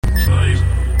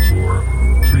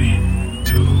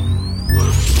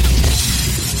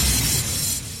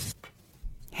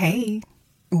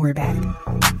we're back.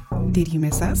 Did you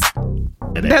miss us?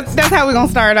 That's how we're going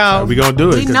to start off. We're going to do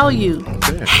it. We know you.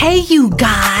 Hey, you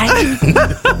guys.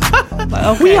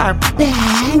 Okay. We are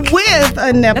back with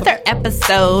another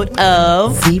episode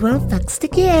of Zero Fucks to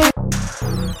Give.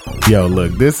 Yo,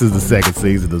 look, this is the second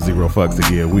season of Zero Fucks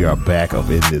to Give. We are back up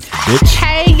in this bitch.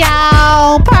 Hey,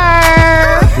 y'all.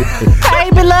 Purr. Hey,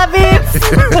 beloveds.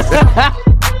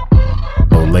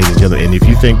 Oh, ladies and gentlemen, and if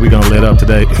you think we're going to let up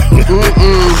today,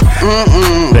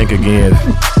 think again.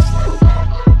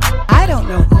 I don't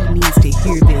know who needs to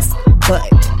hear this, but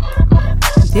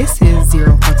this is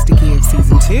Zero Fucks to Give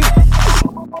Season 2.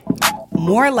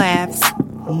 More laughs,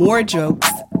 more jokes,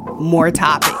 more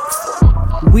topics.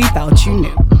 We thought you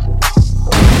knew.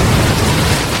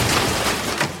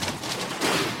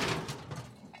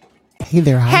 Hey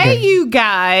there. Hey, you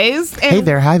guys. Hey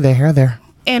there. Hi there. Hi there.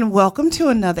 And welcome to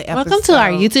another episode. Welcome to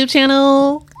our YouTube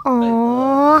channel.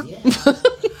 Aww.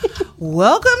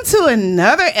 Welcome to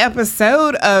another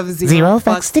episode of Zero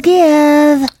Fucks to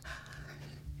Give.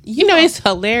 You know, it's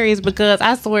hilarious because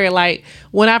I swear, like,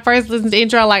 when I first listened to the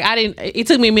intro, like, it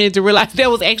took me a minute to realize that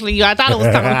was actually you. I thought it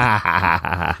was something.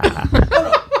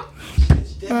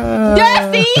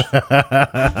 Dusty!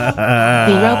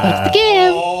 Zero Fucks to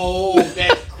Give. Oh,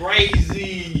 that's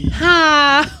crazy.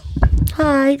 Hi.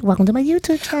 Hi. Welcome to my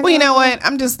YouTube channel. Well, you know what?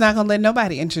 I'm just not going to let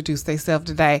nobody introduce themselves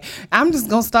today. I'm just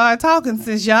going to start talking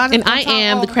since y'all... And I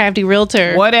am the crafty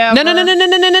realtor. Whatever. No. I'm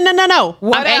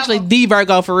Whatever. actually the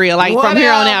Virgo for real. Like, from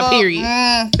here on out, period.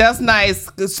 That's nice.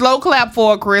 Slow clap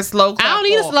for it, Chris. Slow clap. I don't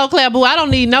need a slow clap, boo. I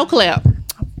don't need no clap.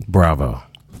 Bravo.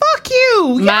 Fuck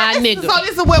you. My nigga. nigga. So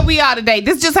this is where we are today.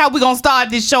 This is just how we going to start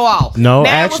this show off. No, Now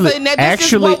actually,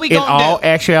 this is what we in gonna all do.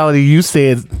 actuality, you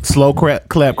said slow clap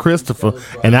Christopher,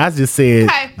 and I just said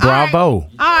Okay, bravo. All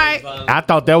right. I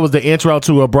thought that was the intro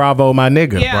to a bravo, my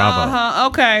nigga. Yeah, Bravo.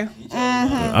 Okay. Okay.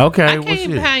 I well, can't shit.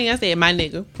 behind you. I said, my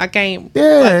nigga. I can't.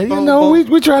 Yeah, you know,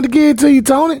 we trying to get it to you,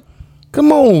 Tony.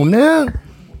 Come on now.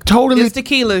 Totally. This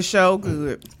tequila's so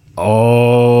good.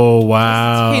 Oh,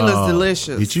 wow. Tequila's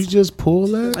delicious. Did you just pull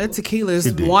that? That tequila is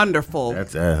She did. wonderful.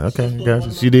 That's okay.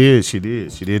 Gotcha. She did. She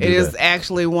did It do is that.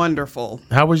 actually wonderful.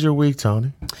 How was your week,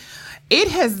 Tony? It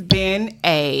has been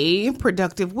a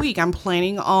productive week. I'm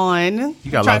planning on.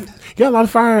 You got a lot of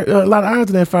fire, a lot of irons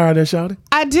in that fire there, shawty.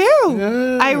 I do.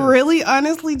 Yeah. I really,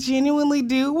 honestly, genuinely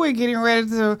do. We're getting ready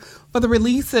for the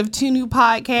release of 2 new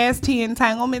podcasts, Tea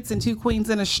Entanglements and 2 Queens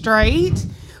in a Straight.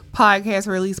 Podcast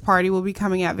release party will be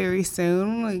coming out very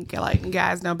soon. Like you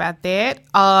guys know about that.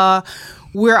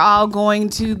 We're all going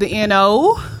to the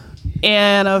NO.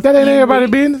 And That ain't everybody's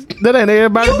business. That ain't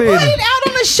everybody's You put business. it out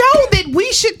on the show that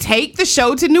we should take the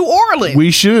show to New Orleans. We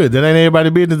should. That ain't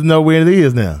everybody's business to know where it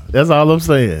is now. That's all I'm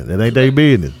saying. That ain't their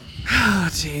business. Oh,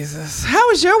 Jesus. How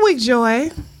was your week,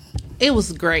 Joy? It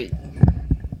was great.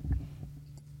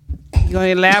 You gonna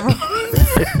elaborate?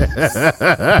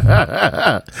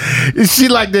 She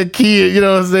like that kid, you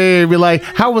know what I'm saying? Be like,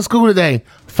 how was school today?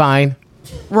 Fine.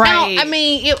 Right. No, I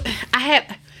mean,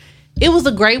 it was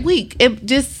a great week. It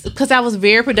just because I was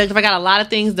very productive. I got a lot of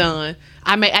things done.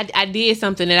 I did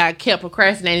something that I kept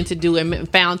procrastinating to do and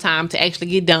found time to actually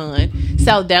get done.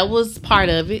 So that was part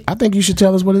of it. I think you should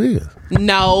tell us what it is.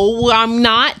 No, I'm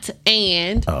not.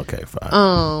 And Okay,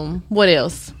 fine. what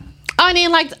else? Oh, and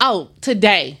then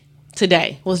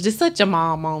today was just such a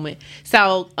mom moment.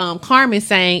 So Carmen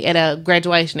sang at a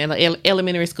graduation, at an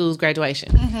elementary school's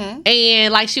graduation.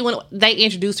 And like they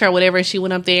introduced her or whatever, and she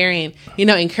went up there and, you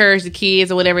know, encouraged the kids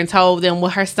or whatever and told them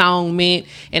what her song meant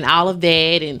and all of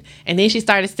that. And then she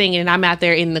started singing and I'm out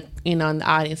there in the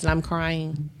audience and I'm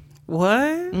crying.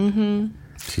 What?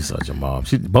 She's such a mom.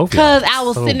 Both Because I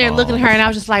was sitting there looking at her and I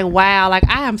was just like, wow, like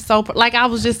I am so, like it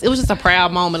was just a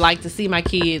proud moment, like to see my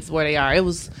kids where they are.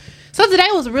 So today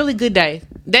was a really good day.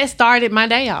 That started my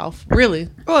day off, really.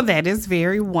 Well, that is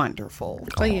very wonderful.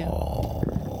 So yeah.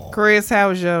 Chris, how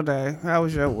was your day? How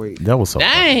was your week? That was so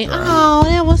Dang. Oh,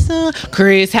 that was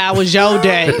Chris, how was your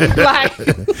day? Like,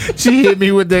 She hit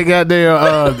me with that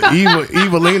goddamn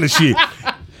Evelina shit.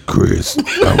 Chris,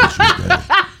 how was your day?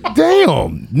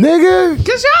 Damn, nigga.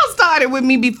 Because y'all started with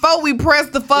me before we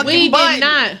pressed the fucking we button. did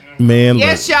not. Man,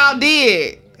 Yes, y'all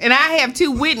did. And I have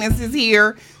 2 witnesses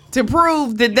here to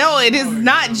prove that no, it is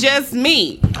not just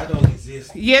me. I don't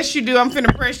exist. Yes, you do. I'm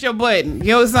finna press your button. You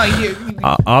know, it's on you.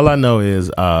 all I know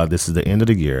is this is the end of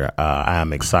the year. I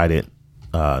am excited,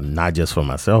 not just for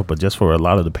myself, but just for a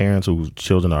lot of the parents whose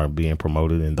children are being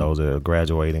promoted and those that are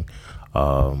graduating.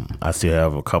 I still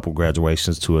have a couple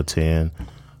graduations to attend,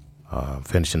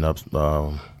 finishing up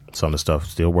some of the stuff,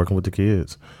 still working with the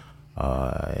kids.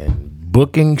 and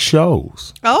booking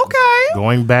shows. Okay.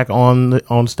 Going back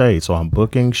on stage. So I'm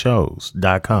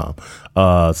bookingshows.com.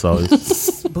 So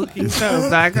it's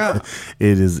Bookingshows.com.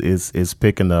 it's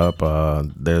picking up.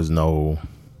 There's no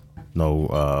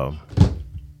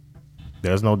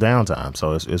downtime.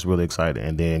 So it's really exciting.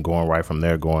 And then going right from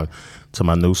there, going to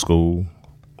my new school.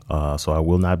 So I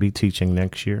will not be teaching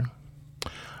next year.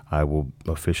 I will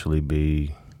officially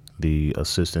be the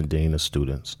assistant dean of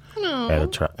students at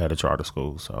a charter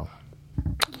school. So,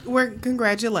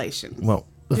 Congratulations. well,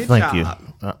 Good thank job.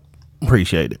 you. I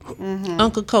appreciate it.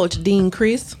 Uncle Coach Dean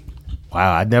Chris.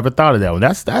 Wow, I never thought of that one.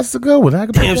 That's a good one. I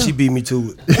can put Damn, that- she beat me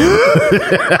to it.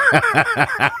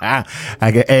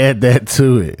 I can add that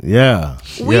to it. Yeah.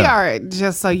 We Yeah. are,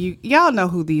 just so y'all know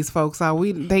who these folks are.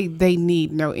 They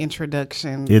need no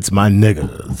introduction. It's my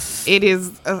niggas. It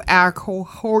is our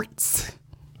cohorts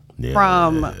Yeah.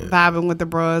 from Vibing with the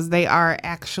Bros. They are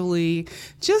actually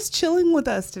just chilling with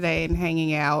us today and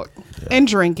hanging out and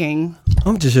drinking.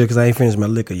 I'm just here because I ain't finished my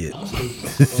liquor yet.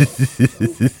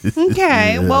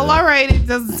 Okay, well, all right. It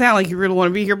doesn't sound like you really want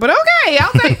to be here, but okay,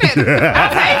 I'll take it. I'll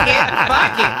take it.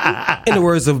 Fuck In the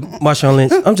words of Marshawn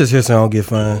Lynch, I'm just here so I don't get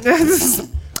fined. it.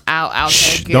 I'll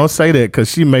take it. Don't say that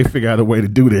because she may figure out a way to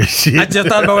do that shit. I just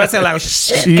thought about what I said. Like,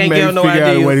 shit, She can't may get no figure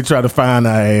out a way idea. to try to find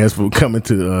our ass for coming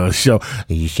to the show.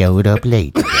 You showed up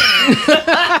late. Dre,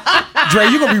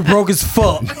 you gonna be broke as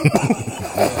fuck.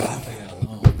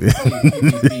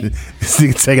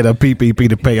 She taking a PPP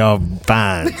to pay off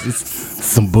fines. It's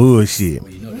some bullshit.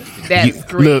 That's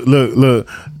great. Look.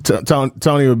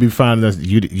 Tony would be finding us.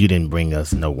 You didn't bring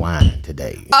us no wine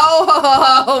today.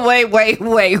 Oh, wait.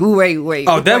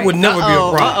 Oh, that would never be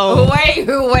a problem.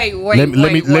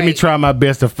 Wait. Let me try my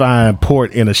best to find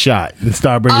port in a shot and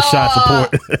start bringing shots of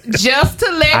port. Just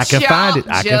to let I can y'all, find it.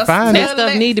 I can just find to it. That stuff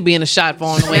let- need to be in a shot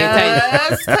form the way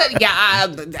it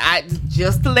tastes.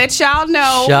 Just to let y'all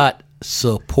know. Shot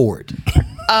support.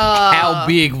 How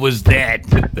big was that?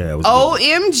 Yeah, it was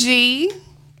OMG,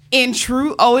 in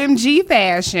true OMG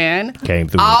fashion, Came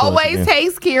through with always us again.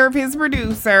 takes care of his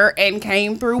producer and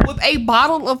came through with a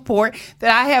bottle of port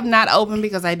that I have not opened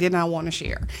because I did not want to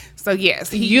share. So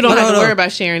yes, You don't No, have to no. worry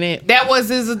about sharing it. that was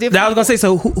a different. I was gonna say,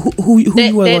 so who you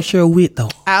That- want to that- share with though?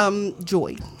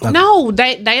 Joy. No,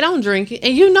 they don't drink it,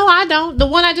 and you know I don't. The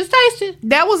one I just tasted.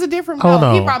 That was a different. Hold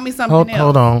on. He brought me something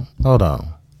else. Hold on.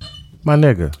 My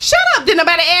nigga. Shut up! Did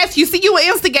nobody ask you? See, you were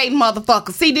instigating,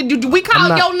 motherfucker. See, did we call I'm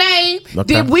not- your name? Okay.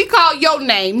 Did we call your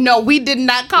name? No, we did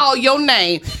not call your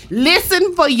name.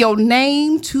 Listen for your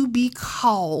name to be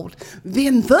called,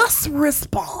 then thus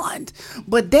respond.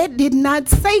 But that did not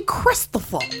say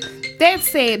Christopher. That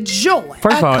said Joy.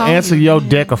 First of all, answer your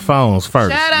deck of phones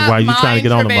first Shut up, while you trying to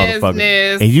get on the mind your motherfucker.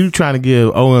 business. And you trying to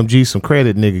give OMG some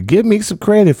credit, nigga. Give me some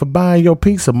credit for buying your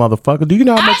pizza, motherfucker. Do you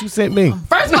know how much you sent me?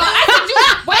 First of all, I said you.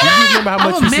 Wait Do you remember how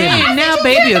much you sent me? now,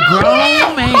 baby, a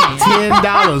grown man.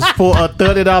 $10 for a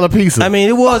 $30 pizza. I mean,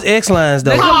 it was X lines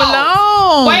though. Come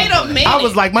along. Wait a minute. I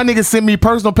was like, my nigga sent me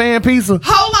personal pan pizza.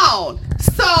 hold on.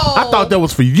 So I thought that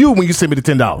was for you when you sent me the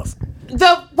 $10.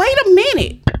 wait a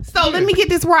minute. So let me get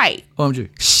this right. OMG.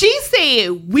 She said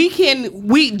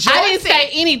Joy I didn't said, say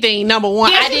anything. Number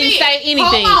one, Yes, I you didn't did. say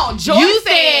anything. Hold on. Joy You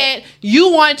said- said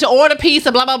you wanted to order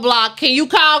pizza. Blah blah blah. Can you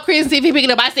call Chris and see if he pick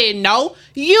it up? I said no.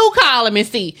 You call him and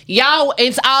see. Y'all.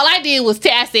 It's all I did was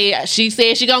I said she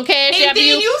said she gonna cash and app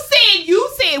then you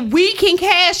said we can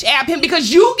cash app him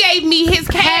because you gave me his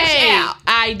cash Hey, app.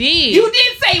 I did. You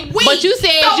did say we, But you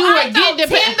said so you I were thought getting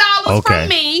the $10 Okay. from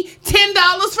me,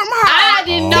 $10 from her. I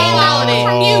didn't know $10 all that.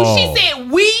 from you. She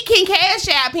said we can cash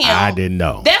app him. I didn't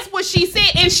know. That's what she said,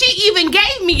 and she even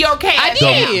gave me your cash. I app.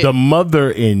 did. The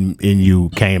mother in you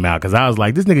came out because I was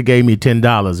like, this nigga gave me $10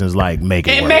 and was like, make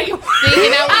it And work. make See, you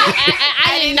know,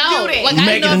 I didn't know. do that. Like I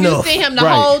Make didn't it know enough. if you sent him the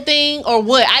Right. whole thing or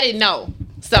what. I didn't know.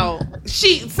 So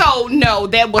no,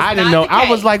 that was I didn't not know. the I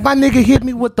was case. like, my nigga hit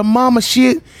me with the mama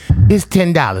shit. It's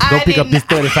 $10. Go I pick up this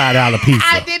didn't- $35 pizza.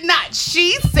 I did not.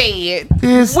 She said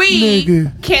This we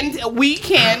nigga.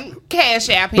 can cash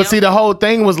app him. But see, the whole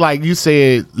thing was like you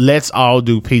said, let's all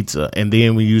do pizza, and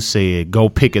then when you said go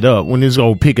pick it up, when it's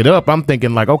go pick it up, I'm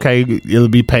thinking like, okay, it'll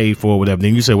be paid for, whatever.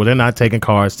 Then you said, well, they're not taking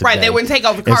cards today. Right, they wouldn't take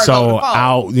over And cards so over the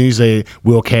phone. you say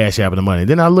we'll cash app the money.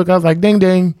 Then I look, I was like, ding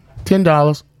ding,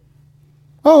 $10.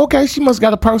 Oh, okay, she must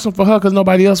got a person for her because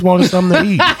nobody else wanted something to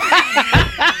eat.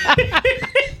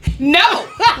 no,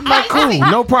 I'm like, cool,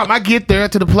 no problem. I get there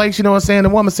to the place, you know what I'm saying? The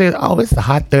woman said, oh, it's the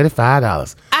hot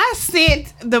 $35. I I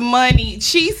sent the money.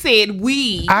 She said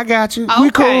we. I got you. Okay,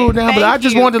 We cool now, but I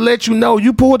just wanted to let you know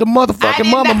you pulled the motherfucking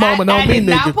mama moment on me, I did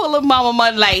not nigga. pull a mama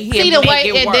money like him. See, the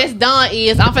way that this done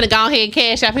is, I'm finna go ahead and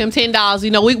cash out him $10.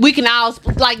 You know, we can all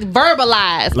like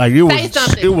verbalize. Like say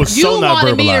something. It was so you not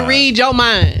wanted me to verbalized. read your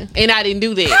mind, and I didn't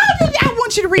do that. How did I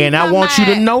want you to read? And I my want you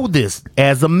to mind? know this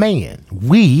as a man.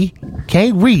 We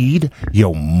can't read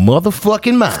your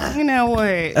motherfucking mind. You know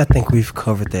what? I think we've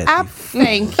covered that. I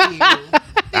thank you.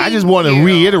 I just want to you.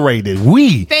 reiterate it.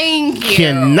 We Thank you.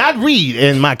 cannot read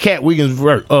in my Cat Williams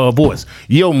voice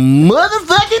your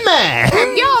motherfucking mind.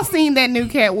 Have y'all seen that new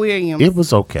Cat Williams? It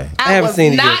was okay. I haven't was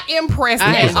seen it not impressed I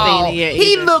at haven't all. seen it yet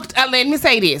He either. looked. Let me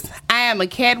say this: I am a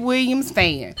Cat Williams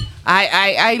fan.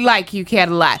 I like you, Cat,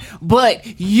 a lot,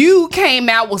 but you came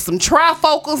out with some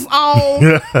trifocals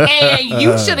on, and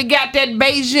you should have got that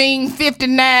Beijing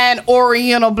 59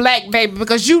 Oriental black baby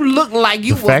because you look like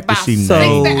you was fact that about she 6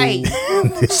 named-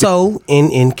 to 8. So,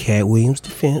 in Cat Williams'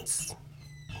 defense,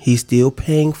 he's still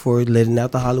paying for letting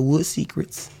out the Hollywood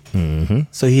secrets. Mm-hmm.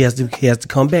 So he has to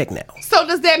come back now. So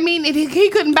does that mean that he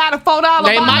couldn't buy the $4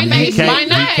 They bottle? might baby? be- might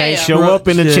not He can't have. show up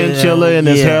in the chinchilla and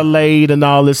his Yeah. hair laid and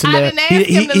all this and I that. didn't ask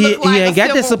him to look like ain't a got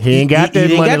that civil- support. He ain't got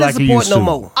that money like he support used no to.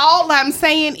 more. All I'm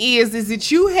saying is that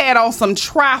you had on some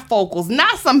trifocals,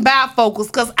 not some bifocals,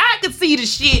 because I could see the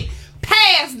shit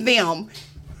past them.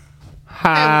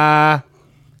 Ha.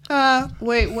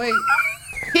 Wait.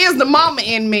 Here's the mama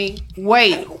in me.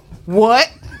 Wait,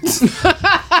 what?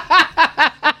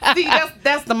 See,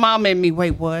 that's the mama in me.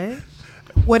 Wait, what?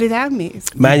 What did I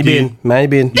miss? Mind your business.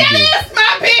 Mind your business. That is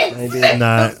my business. It's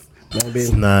not.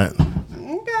 It's not.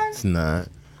 Okay. It's not.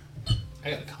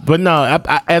 But no,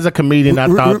 I, as a comedian, I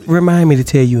thought. Remind me to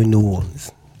tell you in New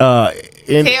Orleans.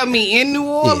 Tell me in New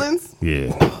Orleans.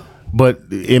 Yeah. But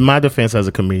in my defense as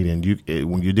a comedian,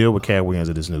 when you deal with Cat Williams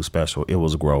at this new special, it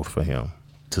was growth for him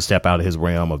to step out of his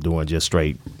realm of doing just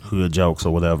straight hood jokes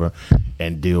or whatever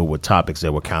and deal with topics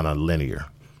that were kind of linear.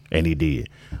 And he did.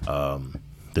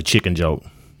 The chicken joke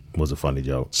was a funny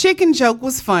joke. Chicken joke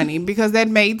was funny because that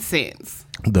made sense.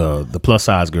 The plus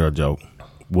size girl joke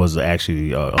was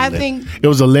actually I think it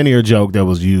was a linear joke that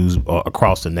was used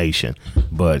across the nation,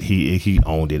 but he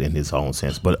owned it in his own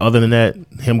sense. But other than that,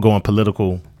 him going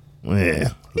political,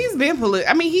 he's been political.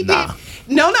 I mean, he did.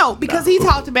 No, because he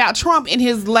talked about Trump in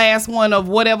his last one of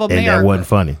whatever and America. that wasn't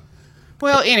funny.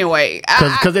 Well, anyway,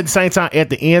 Because at the same time, at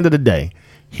the end of the day,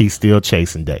 he's still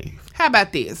chasing Dave. how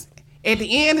about this? At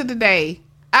the end of the day,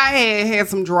 I had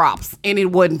some drops and it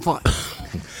wasn't fun.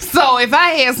 So if I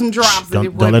had some drops and it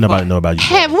Don't let wasn't nobody fun, know about you.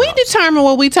 Have we determined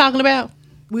what we talking about?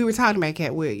 we were talking about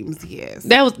Cat Williams. Yes.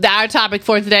 That was our topic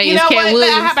for today. You is know Cat what?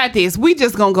 Williams. How about this? We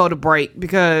just gonna go to break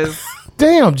because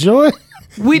Damn, Joy.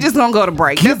 we just gonna go to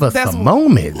break. Give us a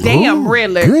moment. Damn, Ooh,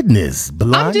 really. Goodness.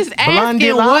 Blonde, I'm just blondie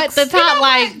asking what locks? the top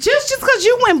like. Just because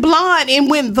you went blonde and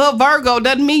went the Virgo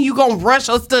doesn't mean you gonna rush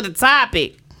us to the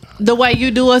topic. The way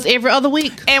you do us every other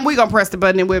week. And we're gonna press the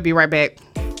button and we'll be right back.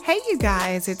 Hey you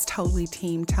guys, it's totally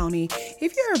Team Tony.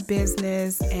 If you're a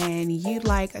business and you'd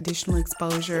like additional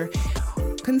exposure,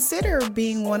 consider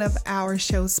being one of our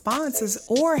show sponsors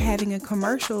or having a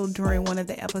commercial during one of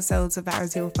the episodes of our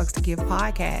Zero Fucks to Give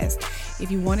podcast.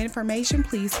 If you want information,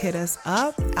 please hit us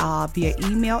up via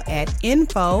email at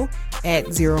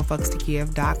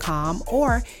info@zerofuckstogive.com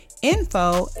or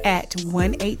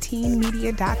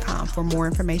info@118media.com for more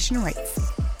information and rates.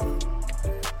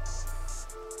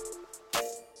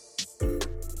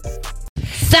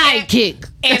 Sidekick.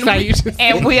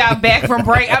 And we are back from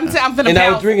break. I'm finna And I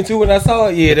was bounce drinking too when I saw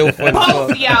it. Yeah, that was funny.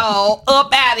 both of y'all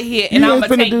up out of here, and You I'm ain't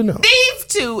gonna finna do nothing. take these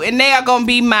two, and they are gonna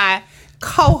be my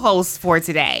co-hosts for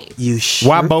today. You sure?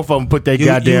 Why both of them put their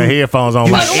goddamn headphones on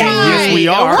like, sure? yes, we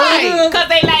are. Right? Because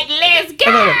they like, let's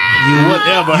go.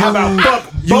 Whatever. How about fuck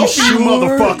both of you sure?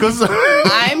 motherfuckers?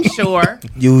 I'm sure,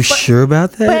 You sure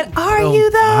about that? but are you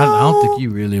though? I don't think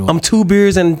you really want. I'm 2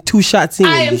 beers and 2 shots in.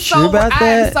 I am You sure about I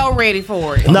am that? so ready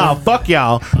for it. No, fuck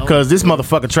y'all, because this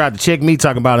motherfucker tried to check me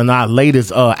talking about in our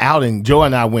latest outing. Joe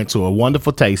and I went to a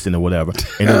wonderful tasting or whatever,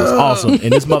 and it was awesome.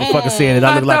 And this motherfucker said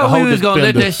that I look like a thought whole we was gonna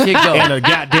let that shit go. and a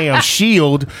goddamn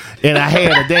shield, and I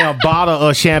had a damn bottle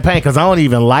of champagne because I don't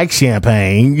even like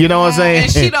champagne. You know what I'm saying?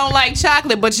 And she don't like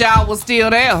chocolate, but y'all was still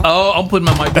there. Oh, I'm putting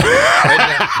my mic down.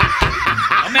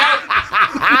 I'm out.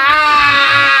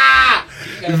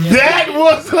 That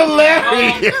was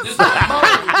hilarious.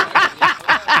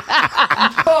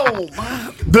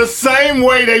 The same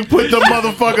way they put the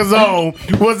motherfuckers on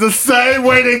was the same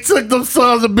way they took them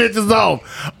sons of bitches off.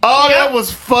 Oh, that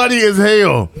was funny as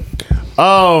hell.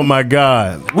 Oh my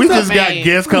God. We just got man?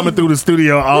 guests coming through the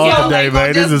studio all Yo, today, they gonna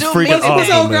man. This just is do freaking music. What's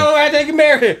awesome. up, Man. girl? Right, they get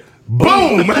married.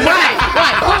 Boom.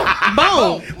 Right.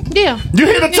 Boom. Yeah. You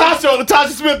hit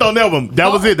Natasha Smith on that one.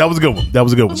 That was it. That was a good one. That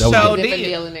was a good one. That was Show good. did. Different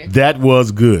deal in there. That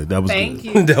was good. That was Thank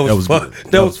good. you. That was good.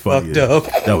 that was funny fucked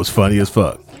up. That was funny as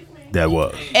fuck. That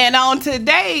was. And on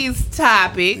today's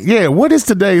topic, Yeah, what is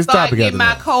today's so I topic? get after my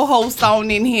that? co-host on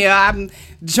in here. I'm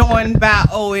joined by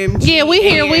OMG. Yeah, we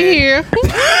here. We here.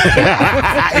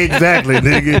 Exactly,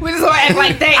 nigga. We just gonna act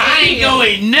like that. I ain't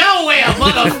going nowhere,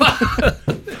 motherfucker.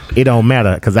 It don't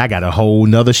matter because I got a whole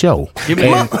nother show.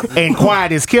 And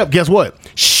quiet is kept. Guess what?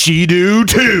 She do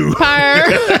too. Purr.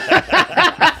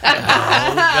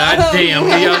 God damn.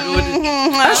 We all doing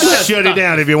this. Shut it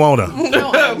down if you wanna.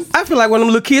 I feel like one of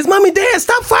them little kids. Mommy, Dad,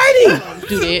 stop fighting.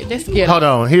 Do that. That's good. Hold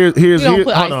on. Here's don't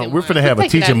put hold ice on. in We're wine. finna have a Take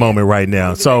it teaching out. moment right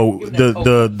now. So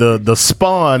the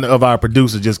spawn of our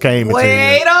producer just came into Wait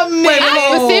here. a minute.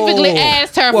 I specifically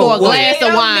asked her Whoa, for a whoa. glass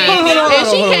of wine, and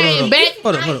she came back.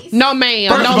 Hold on. No,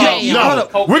 ma'am. First No, of all, ma'am.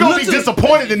 hold No, up. we're gonna be Little-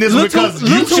 disappointed in this little- because you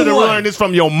little should have one. learned this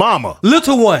from your mama.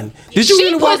 Little one, did you She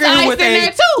really walk puts in here ice with in a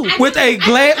there, too. with a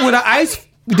glass with an ice?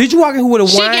 Did you walk in here with a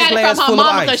She wine got it glass from her full of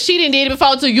mama because ice? she didn't did it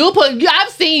before too. I've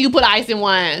seen you put ice in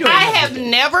wine. I have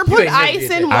never put ain't never ice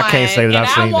did in that. wine. I can't say that and I've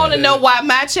I seen want to that. know why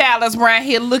my child is around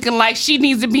here looking like she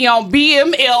needs to be on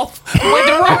BMF with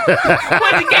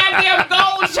the goddamn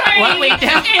gold chain. What we do-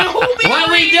 And who be What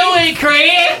we doing,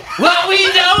 Craig? What we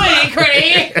doing,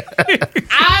 Craig?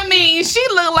 I mean, she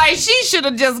looked like she should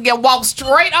have just walked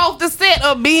straight off the set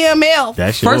of BMF.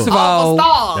 That's First of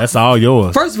all, that's all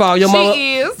yours. First of all, your She mama.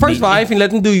 is. First of all, I ain't finna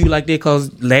let them do you like that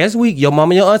because last week your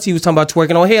mama and your auntie was talking about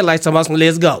twerking on headlights, talking about some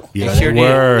let's go. Yeah, They they sure did.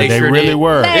 were. They They sure really did.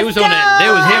 were. They was on that. They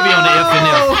was heavy on the F and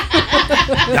F.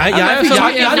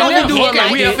 Y'all not finna do her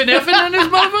like We F that. and F on this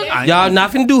motherfucker. Y'all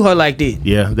not finna do her like that.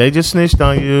 Yeah, they just snitched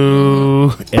on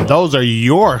you, and those are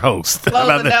your hosts. How Close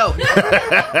about the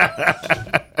that?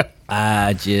 door.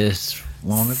 I just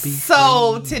want to be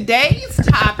So today's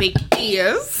topic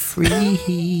is: free.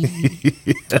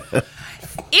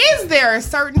 is there a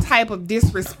certain type of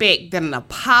disrespect that an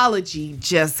apology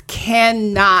just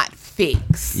cannot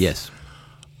fix? Yes.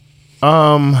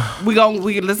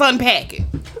 Let's unpack it.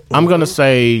 I'm gonna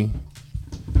say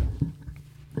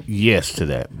yes to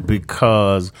that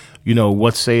because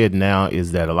what's said now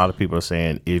is that a lot of people are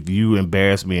saying if you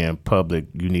embarrass me in public,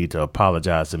 you need to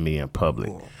apologize to me in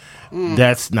public.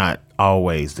 That's not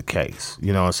always the case.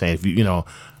 You know what I'm saying? If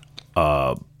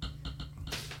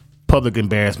public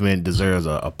embarrassment deserves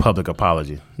a public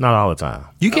apology. Not all the time.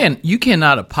 You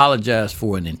cannot apologize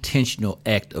for an intentional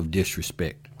act of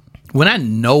disrespect. When I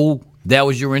know that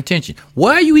was your intention,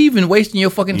 why are you even wasting your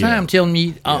fucking time telling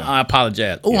me I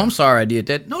apologize? Oh, I'm sorry I did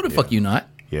that. No, the fuck you not.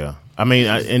 Yeah, I mean,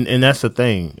 and that's the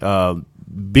thing.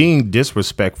 Being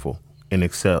disrespectful in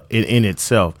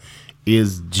itself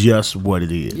is just what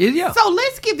it is. Yeah. So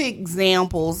let's give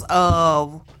examples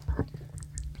of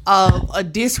a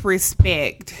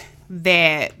disrespect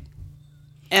that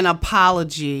an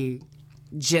apology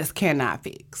just cannot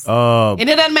fix. And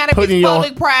it doesn't matter if it's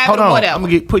public, private, or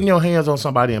whatever. Putting your hands on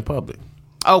somebody in public.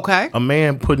 Okay. A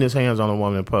man putting his hands on a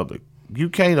woman in public. You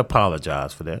can't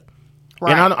apologize for that.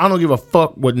 Right. And I don't give a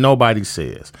fuck what nobody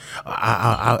says.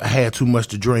 I had too much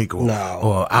to drink,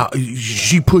 or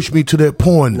she pushed me to that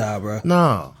point. Nah, bro.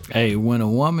 No. Hey, when a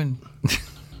woman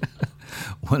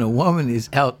is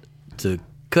out to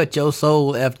cut your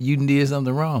soul after you did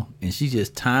something wrong, and she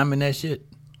just timing that shit.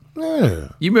 Yeah.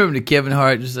 You remember the Kevin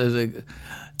Hart just says,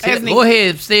 Hasn't he- "Go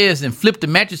ahead upstairs and flip the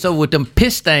mattress over with them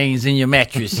piss stains in your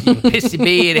mattress. You pissy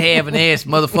bed having ass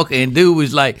motherfucker." And dude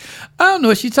was like, "I don't know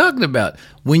what she's talking about."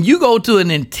 When you go to an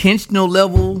intentional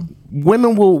level,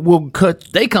 Women will cut.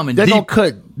 they coming They're deep. gonna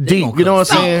cut deep. gonna You know what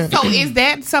So, I'm saying? so is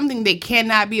that something that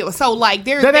cannot be? So like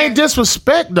there's That ain't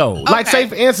disrespect though. Like Okay. say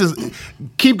for instance,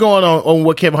 keep going on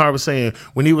what Kevin Hart was saying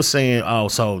when he was saying, "Oh,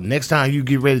 so next time you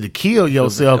get ready to kill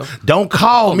yourself, don't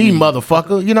call me,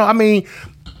 motherfucker." You know, I mean,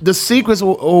 the secrets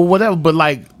or whatever. But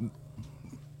like,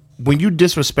 when you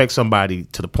disrespect somebody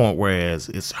to the point where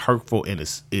it's hurtful and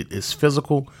it's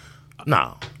physical,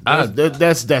 no,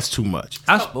 that's too much.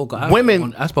 I spoke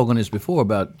on this before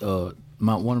about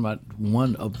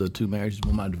one of the two marriages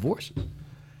with my divorce.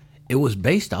 It was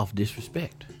based off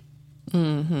disrespect.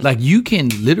 Like you can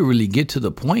literally get to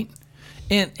the point,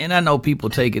 and I know people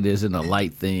take it as in a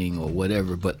light thing or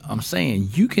whatever, but I'm saying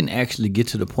you can actually get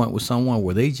to the point with someone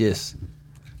where they just,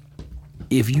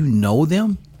 if you know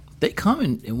them, they come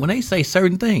in, and when they say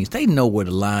certain things, they know where the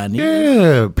line is.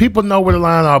 Yeah, people know where the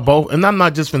line are both, and I'm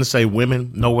not just gonna say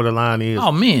women know where the line is.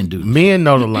 Oh, men do. Men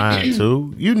know the line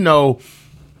too. You know,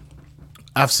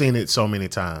 I've seen it so many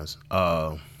times.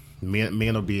 Men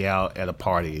will be out at a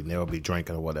party and they'll be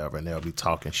drinking or whatever, and they'll be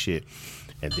talking shit.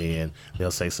 And then they'll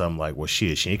say something like, well,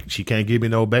 shit, she can't give me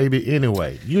no baby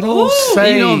anyway. You don't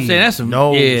say. You know what I'm saying? That's some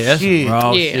that's some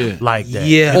raw shit like that.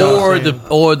 Yeah.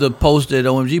 Or the post that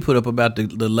OMG put up about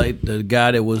the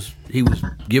guy that was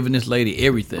giving this lady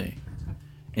everything,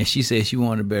 and she said she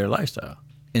wanted a better lifestyle,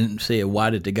 and said,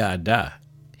 why did the guy die?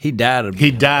 He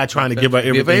died trying to give her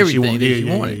everything she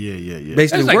wanted. Yeah.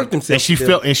 Basically That's worked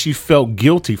himself. And she felt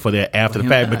guilty for that after the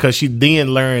fact because she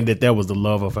then learned that was the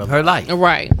love of her life.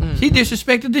 Right. She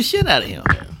disrespected the shit out of him.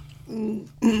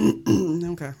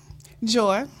 Okay.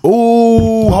 Joy.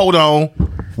 Ooh, hold on.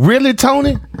 Really,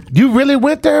 Tony? You really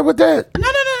went there with that? No.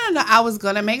 I was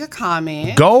gonna make a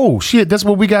comment. Go. Shit, that's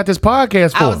what we got this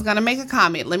podcast for. I was gonna make a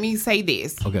comment. Let me say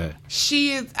this. Okay.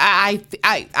 She is.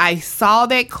 I saw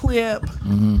that clip.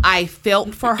 Mm-hmm. I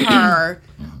felt for her.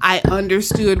 I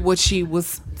understood what she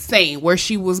was saying, where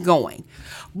she was going.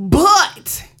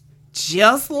 But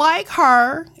just like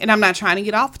her, and I'm not trying to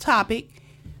get off topic,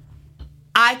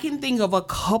 I can think of a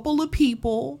couple of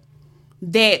people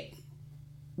that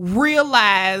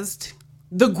realized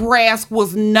the grass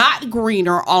was not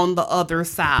greener on the other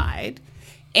side.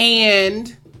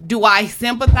 And do I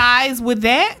sympathize with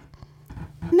that?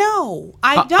 No,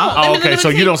 I don't. Okay, so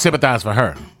you don't sympathize for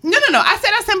her? No. I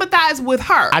said I sympathize with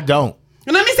her. I don't.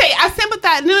 And let me say, I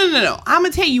sympathize. No. I'm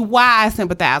going to tell you why I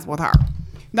sympathize with her.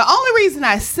 The only reason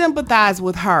I sympathize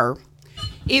with her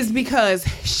is because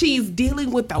she's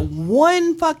dealing with the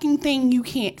one fucking thing you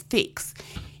can't fix,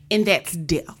 and that's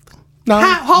death.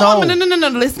 Hold on. No.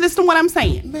 Listen to what I'm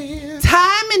saying. Man.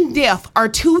 Time and death are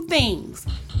two things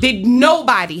that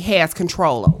nobody has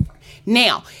control over.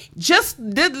 Now, just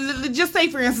say,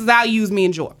 for instance, I'll use me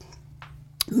and Jordan.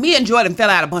 Me and Jordan fell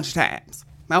out a bunch of times.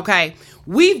 Okay?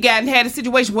 We've had a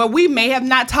situation where we may have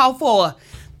not talked for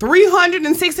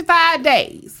 365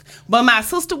 days. But my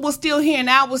sister was still here and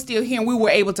I was still here, and we were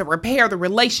able to repair the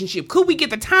relationship. Could we get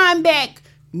the time back?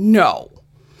 No.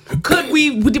 Could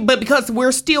we, but because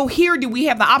we're still here, do we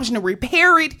have the option to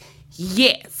repair it?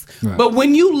 Yes. Right. But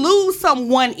when you lose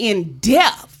someone in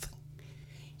death,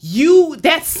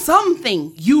 that's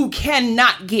something you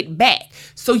cannot get back.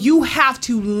 So you have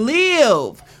to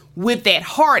live with that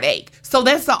heartache. So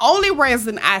that's the only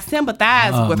reason I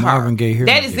sympathize with her.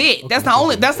 That is it. That's the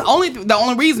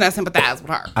only reason I sympathize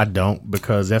with her. I don't,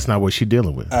 because that's not what she's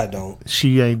dealing with. I don't.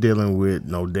 She ain't dealing with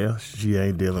no death. She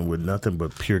ain't dealing with nothing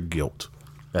but pure guilt.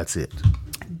 That's it.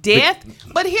 Death,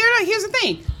 but here's the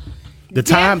thing. The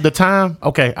time.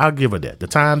 Okay, I'll give her that. The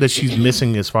time that she's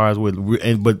missing, as far as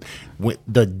but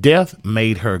the death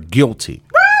made her guilty,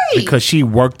 right? Because she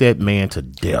worked that man to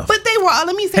death. But they were.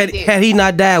 Let me say this. Had he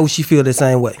not died, would she feel the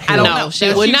same way? I don't know.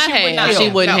 She would not have. She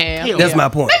wouldn't have. That's my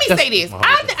point. Let me say this.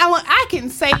 I can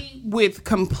say with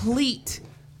complete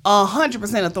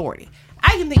 100% authority.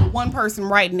 I can think one person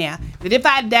right now that if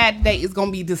I die today is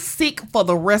gonna be the sick for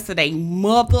the rest of their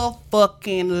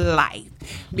motherfucking life.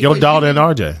 Your daughter and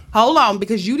RJ. Hold on,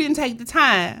 because you didn't take the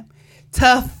time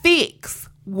to fix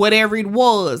whatever it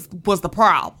was the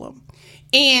problem.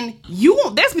 And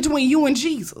that's between you and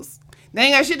Jesus. That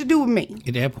ain't got shit to do with me.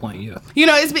 At that point, yeah. You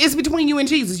know, it's between you and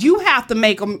Jesus. You have to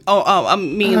make a means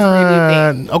for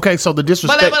anything. Okay, so the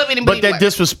disrespect, but that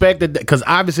disrespect, because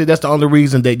obviously that's the only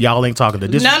reason that y'all ain't talking. The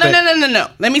disrespect. No.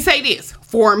 Let me say this.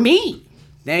 For me,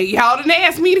 now y'all didn't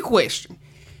ask me the question.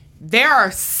 There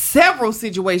are several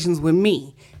situations with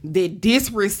me that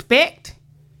disrespect,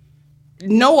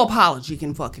 no apology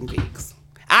can fucking fix.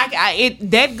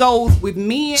 That goes with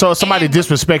me. So if somebody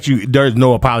disrespects you, there's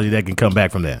no apology that can come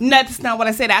back from that. No, that's not what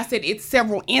I said. I said it's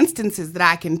several instances that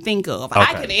I can think of.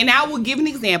 Okay. I will give an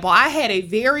example. I had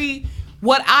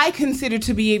what I consider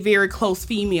to be a very close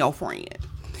female friend.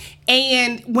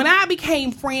 And when I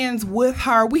became friends with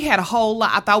her, we had a whole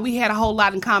lot. I thought we had a whole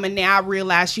lot in common. Now I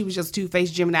realized she was just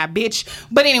two-faced Gemini bitch.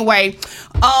 But anyway,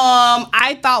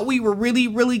 I thought we were really,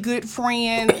 really good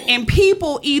friends. And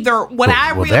people that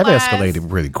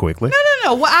escalated really quickly.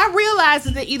 No. What I realized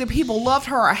is that either people loved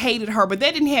her or hated her, but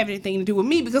that didn't have anything to do with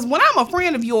me. Because when I'm a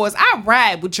friend of yours, I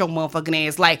ride with your motherfucking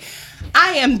ass. Like,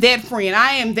 I am that friend.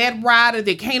 I am that rider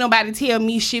that can't nobody tell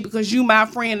me shit because you my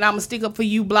friend and I'm gonna stick up for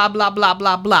you, blah, blah, blah,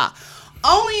 blah, blah.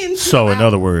 In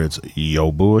other words,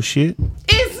 your bullshit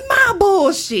is my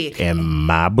bullshit. And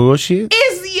my bullshit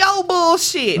is your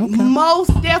bullshit. Okay. Most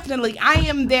definitely, I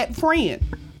am that friend.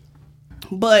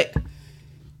 But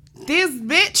this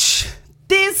bitch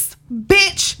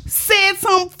said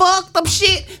some fucked up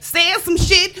shit, said some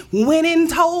shit, went and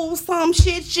told some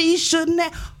shit she shouldn't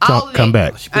have. Come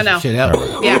back. I know. Shit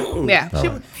out. Yeah.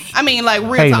 Right. I mean, like,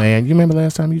 real Hey, talk. man, you remember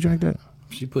last time you drank that?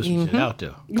 She put some shit out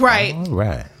there. Right. All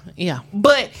right. Yeah.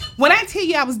 But when I tell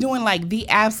you I was doing like the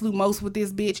absolute most with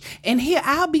this bitch, and here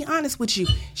I'll be honest with you,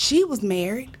 she was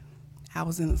married. I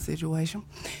was in a situation.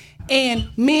 And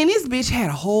man, this bitch had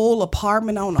a whole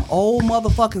apartment on the old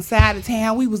motherfucking side of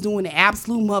town. We was doing the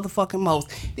absolute motherfucking most.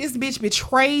 This bitch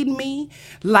betrayed me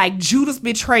like Judas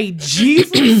betrayed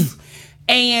Jesus.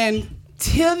 And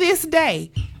till this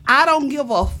day, I don't give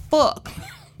a fuck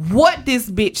what this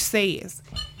bitch says.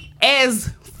 As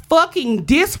fucking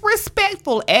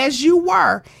disrespectful as you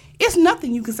were, it's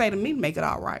nothing you can say to me to make it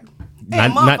all right. Hey,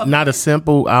 Not a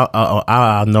simple.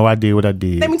 I know I did what I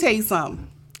did. let me tell you something.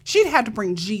 She'd have to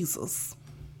bring Jesus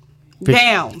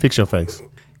down Fix your face.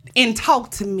 and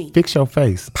talk to me Fix your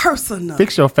face. personally.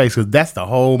 Fix your face, because that's the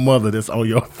whole mother that's on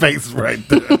your face right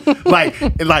there. like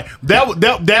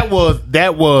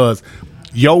that was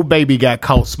your baby got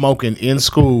caught smoking in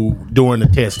school during the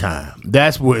test time.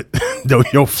 That's what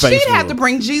your face. She'd have was. to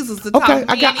bring Jesus to talk Okay,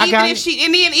 to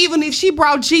me. Even if she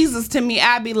brought Jesus to me,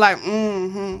 I'd be like,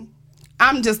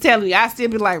 I'm just telling you, I'd still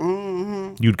be like,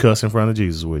 You'd cuss in front of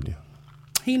Jesus, wouldn't you?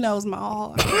 He knows my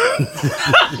heart.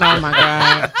 Oh my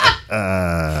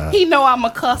God. He know I'm a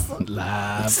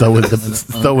cusser. So is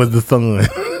the son.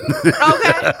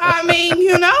 Okay, I mean, he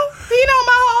know my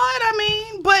heart. I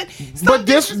mean, but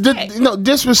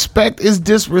disrespect is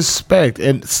disrespect,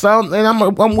 and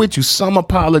I'm with you. Some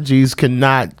apologies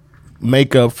cannot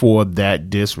make up for that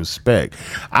disrespect.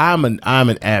 I'm an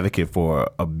advocate for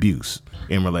abuse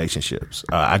in relationships.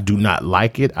 I do not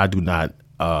like it. I do not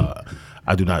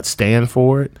stand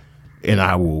for it, and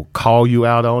I will call you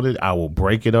out on it. I will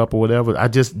break it up or whatever.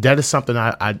 That is something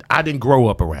I didn't grow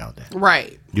up around that.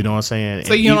 right. You know what I'm saying?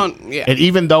 So yeah. And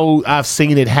even though I've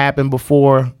seen it happen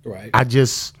before, Right.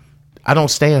 I don't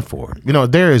stand for it. You know,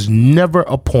 there is never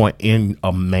a point in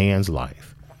a man's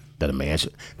life that a man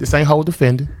should. This ain't whole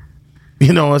defended.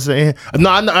 You know what I'm saying? No,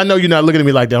 I know you're not looking at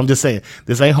me like that. I'm just saying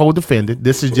this ain't whole defended.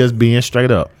 This is just being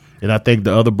straight up. And I think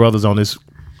the other brothers on this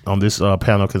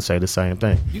panel can say the same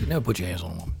thing. You can never put your hands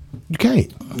on a woman. You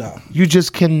can't. No. You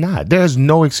just cannot. There's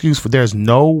no excuse there's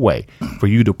no way for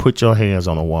you to put your hands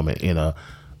on a woman in a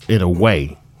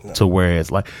way to where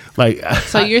it's like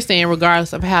So you're saying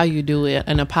regardless of how you do it,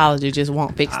 an apology just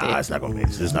won't fix that? it's not gonna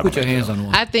fix it. It's not Put gonna your fix hands on a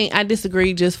woman. I think I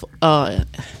disagree just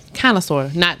kind of sort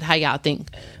of, not how y'all think,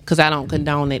 because I don't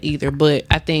condone it either, but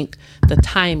I think the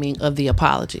timing of the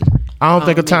apology. I don't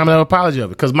think a time of apology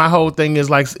of it, because my whole thing is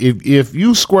like if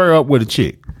you square up with a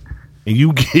chick and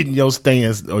you get in your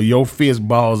stance or your fist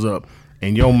balls up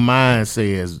and your mind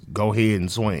says go ahead and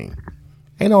swing,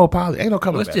 ain't no apology, ain't no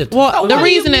coming back. Well, the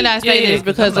reason that I say Yeah, this is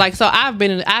because, like, so I've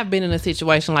been in a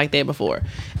situation like that before,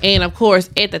 and of course,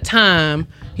 at the time,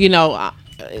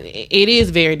 it is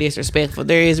very disrespectful.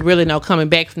 There is really no coming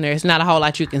back from there. It's not a whole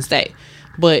lot you can say,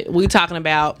 but we're talking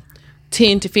about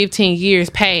 10 to 15 years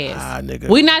past. Nigga.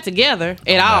 We're not together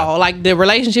at all. Like, the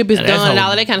relationship is Now, that's done and hold-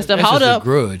 all of that kind of stuff. that's Hold just a up.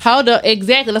 grudge. Hold up.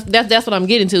 Exactly. That's what I'm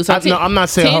getting to. So I'm not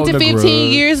saying 10 to holding a 15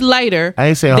 grudge. years later, I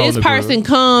ain't saying this holding a person grudge.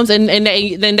 comes and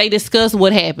they discuss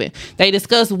what happened. They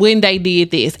discuss when they did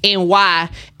this and why,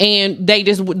 and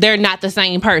they're not the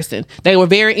same person. They were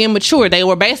very immature. They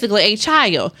were basically a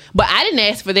child. But I didn't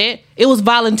ask for that. It was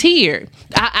volunteered.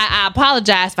 I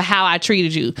apologize for how I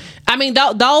treated you. I mean,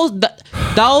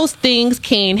 those things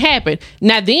can happen.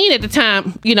 Now, then at the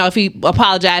time, if he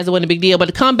apologized, it wasn't a big deal. But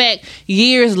to come back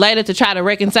years later to try to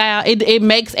reconcile, it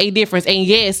makes a difference. And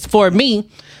yes, for me,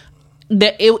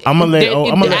 I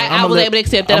was able to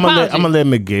accept that apology. I'm gonna let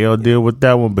Miguel deal with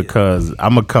that one, because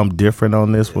I'm gonna come different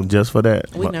on this one just for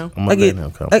that. We know. I'm gonna let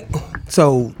him come.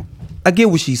 So I get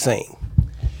what she's saying.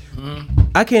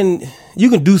 You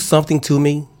can do something to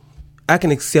me. I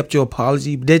can accept your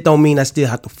apology, but that don't mean I still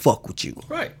have to fuck with you.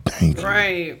 Right.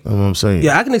 Right. That's what I'm saying.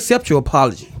 Yeah, I can accept your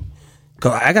apology.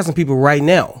 Because I got some people right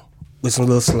now with some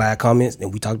little slide comments,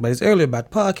 and we talked about this earlier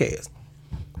about the podcast.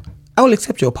 I will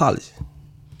accept your apology.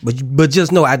 But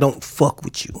just know I don't fuck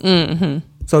with you. Mm-hmm.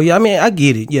 So, yeah, I mean, I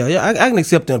get it. Yeah, I can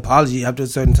accept an apology after a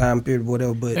certain time period or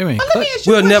whatever, but I mean, Let me ask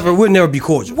you a we'll question. never be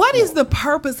cordial. What is the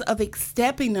purpose of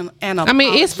accepting an apology? I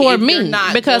mean, it's for if you're me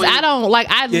not because going- I don't like.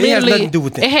 I it has literally. nothing to do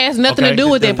with that. It has nothing Okay. to do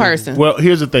with that It doesn't. person. Well,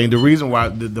 here's the thing. The reason why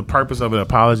the purpose of an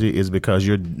apology is because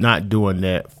you're not doing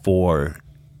that for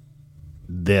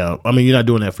them. I mean, you're not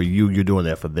doing that for you. You're doing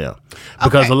that for them.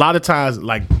 Because a lot of times,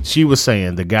 like she was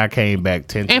saying, the guy came back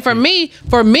 10. And for me,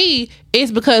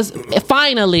 it's because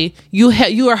finally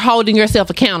you are holding yourself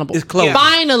accountable. It's close.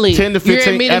 Finally, 10 to 15,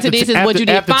 you're admitting to this is what you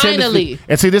did. Finally.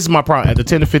 And see, this is my problem. After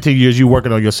 10 to 15 years, you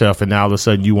working on yourself, and now all of a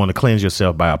sudden you want to cleanse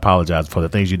yourself by apologizing for the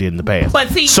things you did in the past. But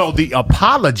see, so the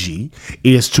apology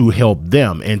is to help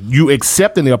them, and you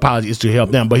accepting the apology is to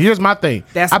help them. But here's my thing.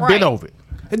 I've been over it.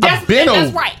 That's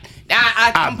right.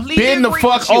 I completely I've been the agree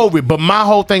fuck with you. over it. But my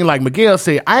whole thing, like Miguel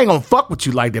said, I ain't gonna fuck with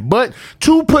you like that. But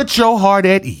to put your heart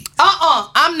at ease.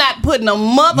 I'm not putting a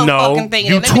motherfucking thing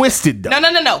in you it. twisted though.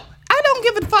 No. I don't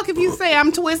give a fuck if you say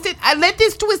I'm twisted. I let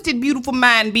this twisted, beautiful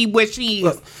mind be what she is.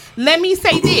 Look. Let me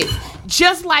say this.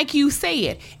 Just like you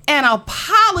said, an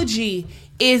apology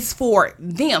is for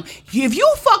them. If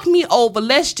you fuck me over,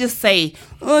 let's just say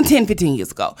 10, 15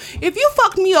 years ago. If you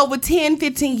fucked me over 10,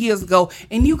 15 years ago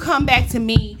and you come back to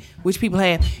me, which people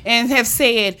have, and have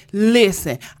said,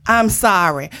 listen, I'm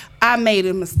sorry. I made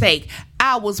a mistake.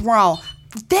 I was wrong.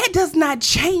 That does not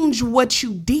change what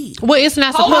you did. Well, it's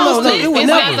not supposed to. it would It's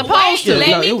never. not supposed to.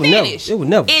 Let me finish. It would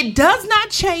never. It does not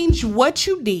change what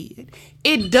you did.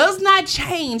 It does not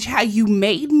change how you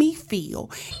made me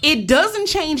feel. It doesn't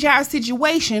change our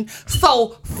situation.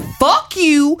 So fuck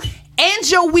you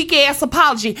and your weak ass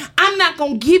apology. I'm not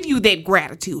gonna give you that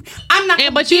gratitude. I'm not.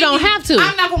 But you don't have to.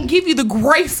 I'm not gonna give you the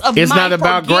grace of. It's my not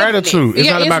about forgiveness. gratitude. It's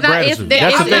not about gratitude.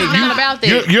 That's the thing. Not about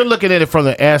that. You're looking at it from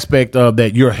the aspect of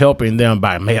that you're helping them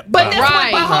by But that's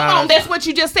Right. but hold on, that's what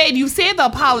you just said. You said the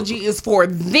apology is for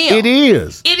them. It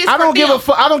is. It is. I don't for give them. a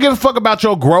fuck. I don't give a fuck about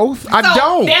your growth. I So,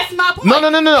 don't. that's my point.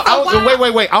 No.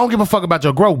 So Wait. I don't give a fuck about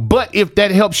your growth. But if that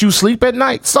helps you sleep at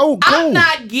night, so cool. I'm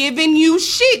not giving you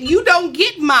shit. You don't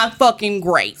get my fucking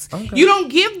grace. Okay. You don't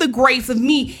give the grace of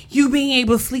me, you being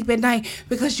able to sleep at night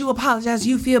because you apologize,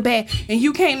 you feel bad, and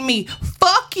you came to me.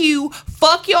 Fuck you.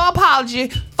 Fuck your apology.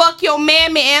 Fuck your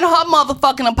mammy and her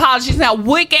motherfucking apologies. Now,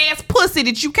 wick ass pussy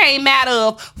that you came out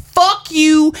of. Fuck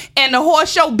you and the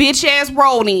horse your bitch ass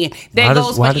rolled in. That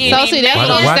goes for any So see, that's man,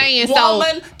 what I'm saying. So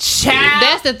woman, child.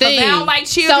 that's the thing. I don't like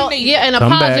children. So yeah, an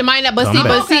Come apology back. might not, but Come see,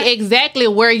 back. see exactly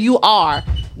where you are.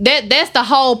 That's the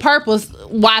whole purpose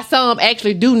why some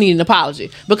actually do need an apology,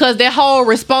 because their whole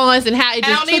response and how it I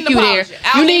just don't need took an you there. apology. I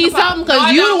You don't need need an apology. something because No,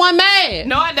 I you the don't. one mad.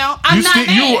 No, I don't. I'm not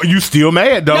mad. You still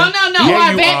mad though? No. You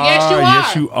are mad. Yes, you are.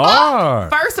 Yes, you are.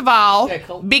 First of all,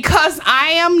 because I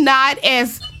am not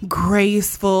as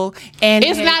graceful and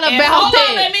It's not and- about hold that.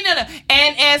 on, let me no.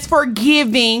 And as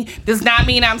forgiving does not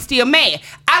mean I'm still mad.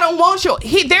 I don't want your.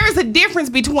 There is a difference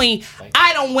between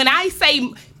when I say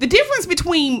the difference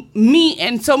between me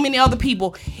and so many other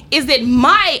people is that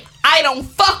my I don't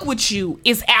fuck with you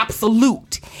is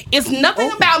absolute. It's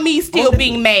nothing about me still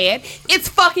being mad. It's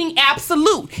fucking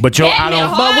absolute. But your That I don't-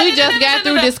 means- But we no, just got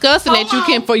through discussing that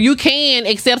you can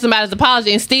accept somebody's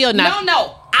apology and still not.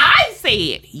 No. I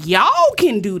said y'all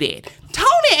can do that.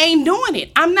 Tony ain't doing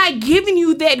it. I'm not giving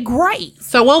you that grace.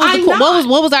 So what was I'm the what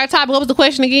not. was our topic? What was the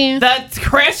question again? The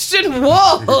question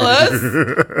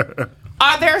was,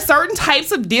 are there certain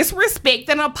types of disrespect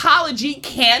that an apology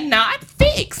cannot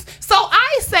fix? So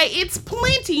I say it's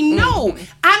plenty. No,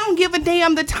 I don't give a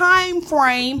damn the time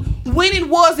frame when it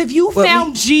was. If you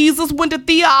found Jesus, went to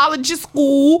theology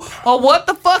school, or what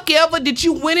the fuck ever, that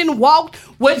you went and walked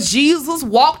where Jesus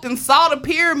walked and saw the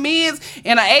pyramids,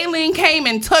 and an alien came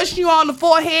and touched you on the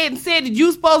forehead and said that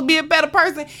you supposed to be a better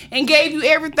person and gave you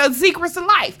everything, the secrets of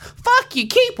life. Fuck you,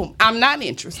 keep them. I'm not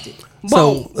interested. Boom.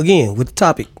 So again, with the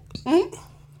topic,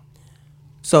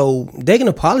 so they can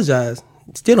apologize,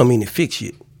 still don't mean to fix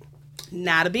shit.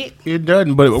 Not a bit. It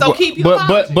doesn't. But So keep your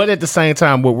apology. but at the same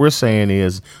time, what we're saying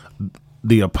is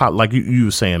like you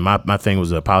were saying, my thing was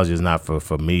the apology is not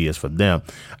for me, it's for them.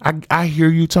 I hear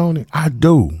you, Tony. I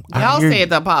do. Y'all said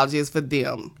the apology is for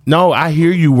them. No, I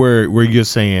hear you where you're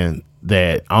saying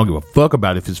that I don't give a fuck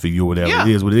about if it's for you or whatever. Yeah.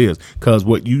 It is what it is. Because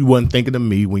what you wasn't thinking of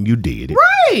me when you did it.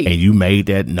 Right. And you made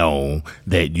that known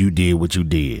that you did what you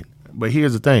did. But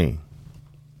here's the thing.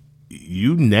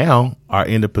 You now are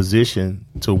in a position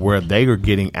to where they are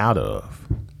getting out of.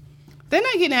 They're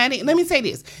not getting out of it. Let me say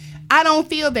this. I don't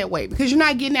feel that way because you're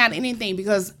not getting out of anything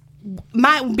because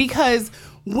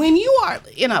when you are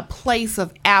in a place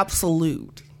of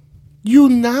absolute. You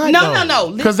not.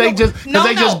 No. Because they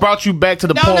just brought you back to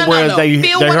the point where they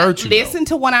hurt you. Listen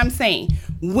to what I'm saying.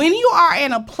 When you are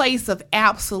in a place of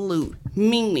absolute,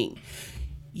 meaning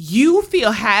you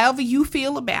feel however you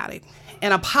feel about it,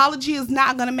 an apology is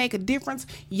not going to make a difference.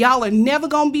 Y'all are never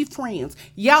going to be friends.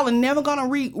 Y'all are never going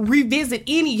to revisit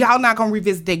y'all not going to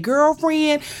revisit their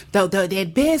girlfriend, their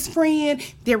best friend,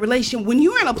 their relation. When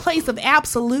you're in a place of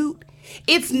absolute,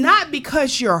 It's not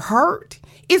because you're hurt.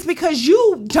 It's because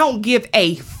you don't give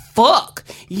a fuck.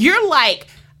 You're like,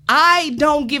 I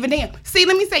don't give a damn. See,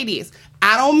 let me say this.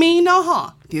 I don't mean no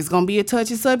harm. This is going to be a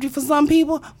touchy subject for some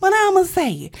people, but I'm going to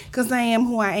say it because I am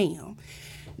who I am.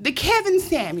 The Kevin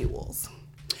Samuels.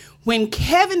 When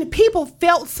people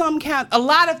felt a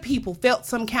lot of people felt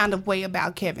some kind of way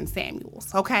about Kevin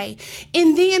Samuels, okay?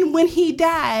 And then when he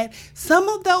died, some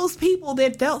of those people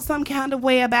that felt some kind of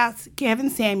way about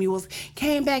Kevin Samuels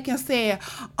came back and said,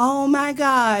 oh my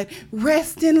God,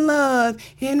 rest in love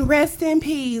and rest in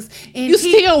peace. And you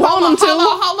still want him to.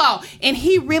 Hold on. And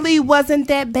he really wasn't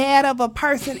that bad of a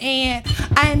person. And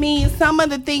I mean, some of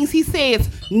the things he says,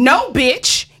 no,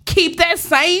 bitch. Keep that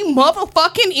same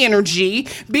motherfucking energy,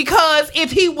 because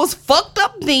if he was fucked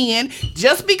up then,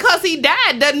 just because he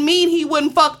died doesn't mean he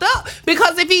wasn't fucked up.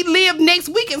 Because if he lived next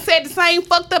week and said the same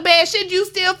fucked up ass shit, you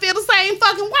still feel the same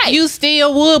fucking way. You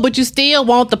still would, but you still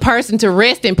want the person to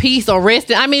rest in peace or rest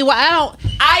in, I mean, well,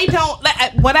 I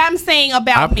don't, what I'm saying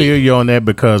about I feel you on that,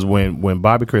 because when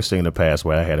Bobby Christina passed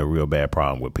away, I had a real bad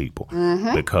problem with people.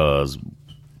 Because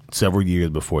several years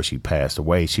before she passed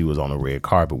away, she was on the red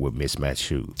carpet with mismatched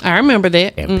shoes. I remember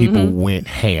that. And people went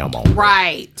ham on her.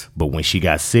 Right. But when she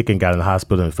got sick and got in the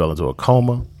hospital and fell into a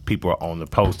coma, people are on the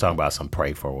post talking about some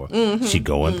pray for her. She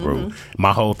going through.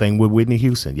 My whole thing with Whitney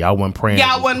Houston, y'all wasn't praying.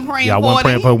 Y'all wasn't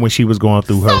praying for her when she was going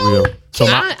through her real. So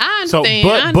I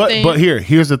understand. But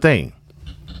here's the thing.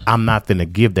 I'm not finna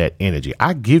give that energy.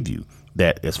 I give you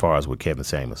that as far as with Kevin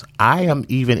Samuels. I am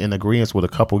even in agreement with a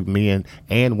couple of men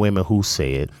and women who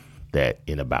said that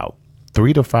in about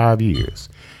 3 to 5 years,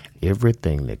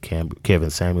 everything that Kevin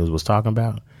Samuels was talking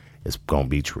about is going to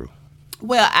be true.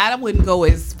 Well, I wouldn't go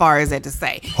as far as that to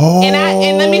say. Oh,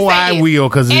 and let me say I this. will,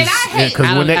 because let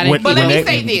me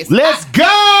say this. Let's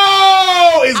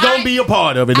go! It's going to be a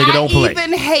part of it. Nigga, don't play. I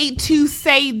even hate to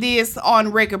say this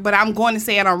on record, but I'm going to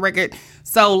say it on record.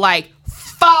 So,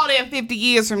 40 and 50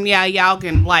 years from now, y'all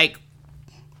can,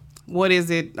 what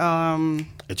is it?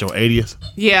 At your 80th?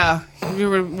 Yeah.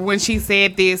 When she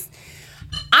said this,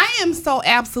 I am so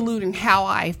absolute in how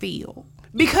I feel.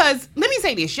 Because, let me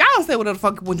say this. Y'all don't say what the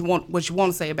fuck what you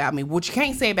want to say about me. What you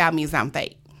can't say about me is I'm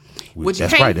fake.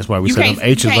 That's right. That's why we say them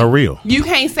H's are real. You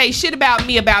can't say shit about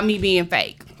me being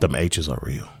fake. Them H's are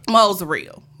real. Most are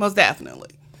real. Most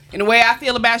definitely. And the way I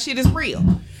feel about shit is real.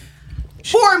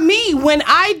 For me, whenever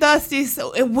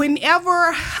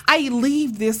I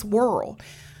leave this world,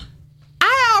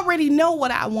 I already know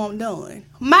what I want done.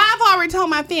 I've already told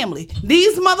my family,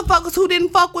 these motherfuckers who didn't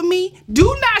fuck with me, do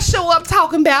not show up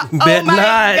talking about, oh my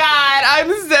God, I'm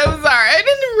so sorry.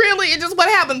 It's just what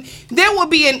happened. There will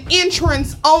be an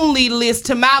entrance only list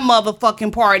to my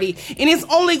motherfucking party, and it's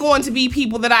only going to be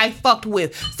people that I fucked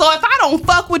with. So if I don't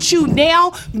fuck with you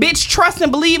now, bitch, trust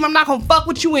and believe I'm not gonna fuck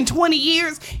with you in 20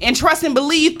 years, and trust and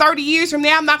believe 30 years from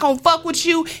now I'm not gonna fuck with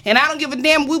you, and I don't give a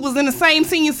damn we was in the same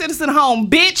senior citizen home,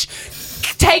 bitch.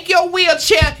 Take your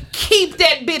wheelchair, keep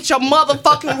that bitch a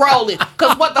motherfucking rolling.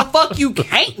 Because what the fuck you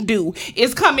can't do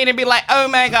is come in and be like, oh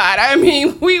my God, I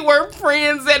mean, we were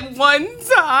friends at one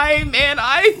time, and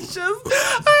I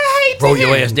hate to roll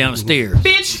your ass down the stairs.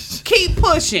 Bitch, keep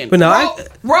pushing. But now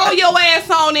roll your ass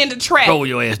on into track. Roll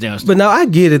your ass down the stairs. But now I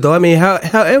get it, though. I mean,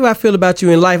 however I feel about you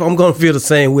in life, I'm going to feel the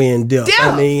same way in death.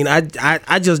 I mean,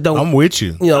 I just don't. I'm with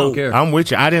you. You know, I don't care. I'm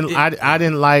with you. I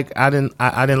didn't like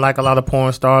a lot of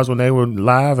porn stars when they were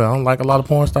live, and I don't like a lot of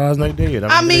porn stars when they dead.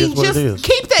 I mean just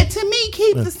keep that to me.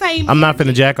 Keep the same. I'm not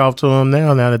finna jack off to them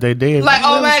now that they dead. Like,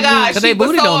 oh my God, Because she they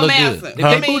booty was so don't look massive. good.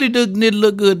 If they booty didn't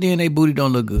look good, then they booty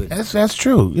don't look good. That's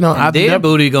true. You know, Dead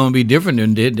booty gonna be different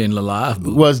than alive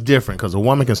booty. was different because a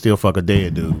woman can still fuck a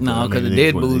dead dude. No, because it the is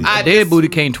dead what it booty, is. dead booty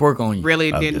can't twerk on you.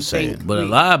 Really I'm didn't just saying. think. But a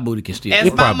live booty can still. As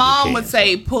It my probably mom can, would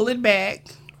say, pull it back.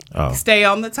 Oh. Stay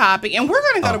on the topic. And we're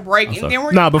going to go to break. And then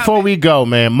we're Nah, before we go,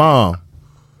 man, Mom,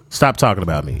 stop talking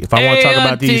about me. If I want to talk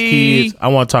about these kids, I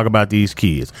want to talk about these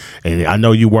kids. And I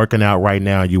know you working out right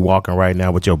now. You walking right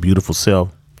now with your beautiful self.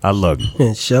 I love you.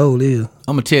 it sure is.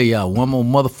 I'm gonna tell y'all one more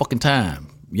motherfucking time.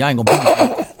 Y'all ain't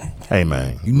gonna be. Hey,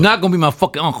 man. You're not gonna be my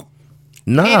fucking uncle.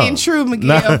 No. And in true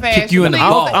Miguel fashion. Kick you in the please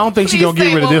balls. say- I don't think she's please gonna get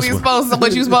say rid of what this we one.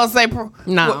 What you supposed to say?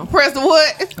 No. Press the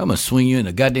what? I'm gonna swing you in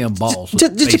the goddamn balls.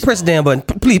 Just press the damn button.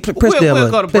 Please press the damn We'll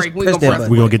button. go to break. We're Press gonna the damn press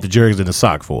button. We're going to get the jerseys in the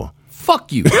sock for her.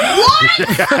 Fuck you.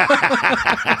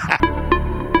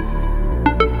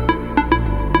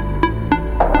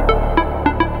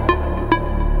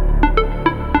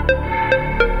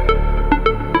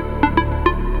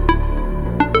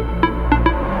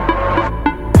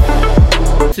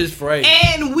 His phrase.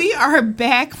 And we are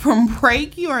back from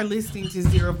break. You are listening to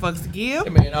Zero Fucks to Give. Hey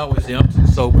man, I always am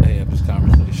sober to have this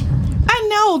conversation. I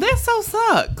know that so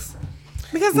sucks.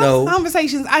 Because No. those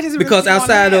conversations, I just Because really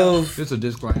outside wanna have. of It's a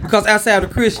disclaimer. because outside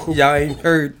of Christian, y'all ain't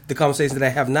heard the conversations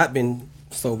that have not been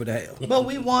sober to have. But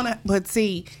we want to. But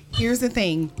see, here's the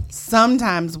thing.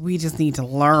 Sometimes we just need to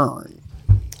learn.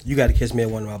 You got to catch me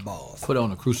at one of my balls. Put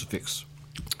on a crucifix.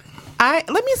 Let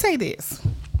me say this.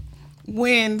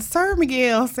 When Sir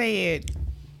Miguel said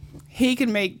he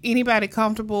can make anybody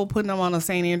comfortable putting them on a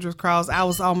St. Andrew's cross, I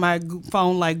was on my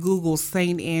phone like Google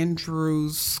St.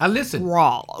 Andrew's I listened.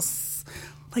 cross.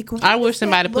 Like, I wish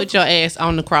somebody put your ass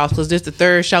on the cross because this is the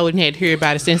third show and had to hear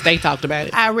about it since they talked about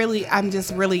it. I'm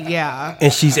just really, yeah.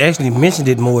 And she's actually mentioned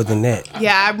it more than that.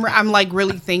 Yeah, I'm like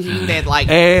really thinking that like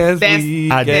As that's we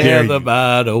I dare gather you.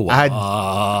 by the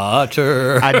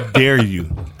water. I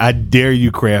dare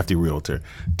you, crafty realtor,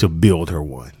 to build her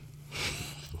one.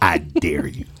 I dare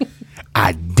you.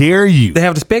 I dare you. They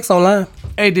have the specs online.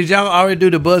 Hey, did y'all already do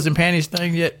the buzz and panties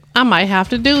thing yet? I might have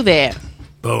to do that.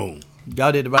 Boom.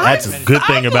 Y'all did about That's a good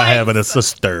thing about like- having a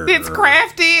sister. it's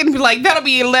crafty and be like that'll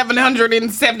be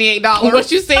 $1,178.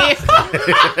 What you said?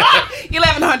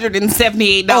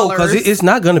 $1,178. Oh, because it's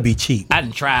not going to be cheap. I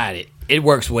done tried it. It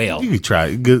works well. You can try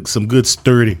it. Some good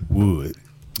sturdy wood.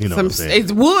 You know what I'm saying?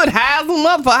 It's wood has them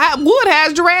up for wood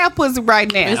has giraffe pussy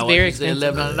right now. It's very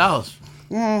expensive. $1,100.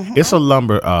 It's a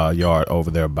lumber yard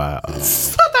over there by. I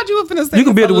thought you were finna say You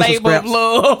can it's build a it with some labor of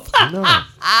scraps. love.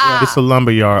 It's a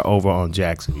lumber yard over on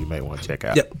Jackson. You may want to check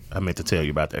out. Yep. I meant to tell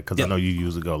you about that because I Yep. know you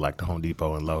usually go like the Home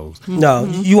Depot and Lowe's. No,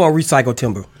 you want recycled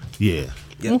timber. Yeah.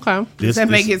 Okay. Does that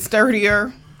make it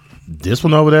sturdier? This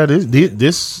one over there,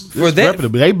 this For that-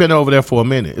 reputable. They've been over there for a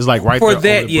minute. It's like right For there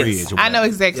that, over the yes. bridge. I know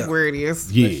exactly where it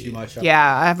is. Yeah.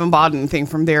 Yeah, I haven't bought anything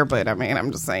from there, but I mean,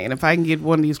 I'm just saying, if I can get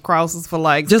one of these crosses for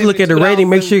like Just look at the rating.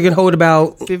 Make sure you can hold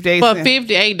about. 58 For cents.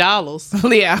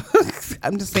 $58. Yeah,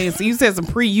 I'm just saying. So you said some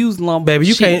pre-used lumber. Baby,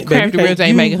 you Shit. can't. Baby, Crafty Ribs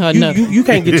ain't making her nothing. You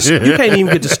can't get. You can't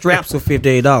even get the straps for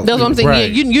 $58. That's what I'm saying. Right.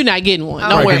 Yeah, you're not getting one. Don't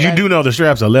Right, worry. because you do know the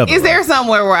straps are leather. Is there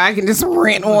somewhere where I can just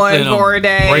rent one Then, for a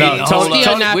day? break it. No, Tony-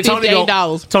 Still not $58.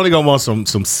 Tony gonna want some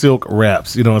silk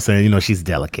wraps. You know what I'm saying? You know she's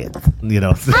delicate. You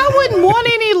know. I wouldn't want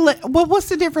any. What's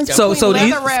the difference? So between the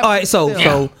leather wraps all right. and So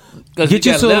silk? Because get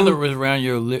you you got some. leather around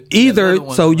your lip. Either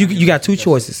so you got two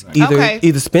choices.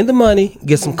 Either spend the money,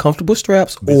 get some comfortable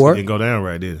straps, Or or can go down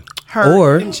right there. Hurt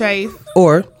or- and chafe.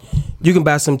 or you can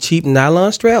buy some cheap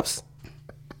nylon straps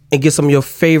and get some of your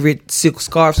favorite silk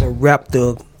scarves and wrap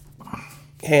the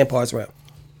hand parts around.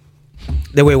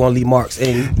 That way it won't leave marks.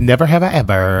 And Never have I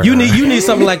ever. you need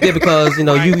something like that because you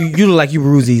look like you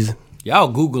bruises. Y'all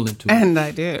Google it too. And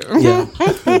I do.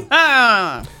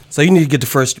 Yeah. So you need to get the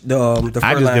first the I first just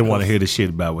line didn't want to first. hear the shit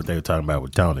about what they were talking about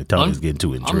with Tony. Tony's getting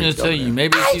too intrigued. I'm just telling over you, there.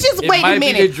 maybe I it- just it wait might a be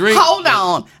the minute. drink. Hold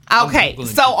on. Okay, Googling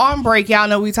so on break, y'all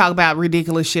know we talk about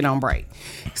ridiculous shit on break.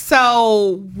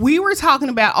 So we were talking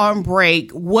about on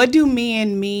break. What do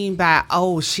men mean by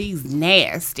she's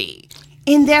nasty?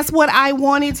 And that's what I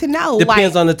wanted to know.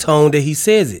 Depends on the tone that he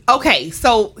says it. Okay,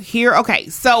 so here. Okay,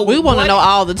 so We want to what- know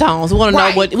all the tones. We want to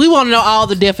Right. know what we want to know all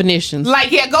the definitions.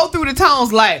 Like, yeah, go through the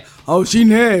tones. Like, she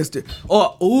nasty,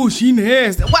 or she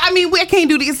nasty. Well, I mean, we can't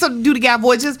do this. So do the guy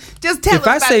voice. Just tell If us.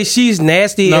 I about say she's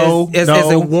nasty No, as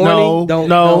a warning,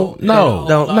 no.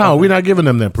 We're not giving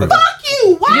them that privilege. fuck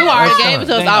you. Why? You already gave it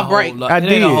to us off break. I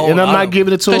did, and I'm not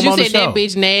giving it to Because him you on the said show. that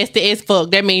bitch nasty as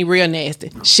fuck. That mean real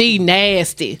nasty. She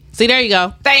nasty. See, there you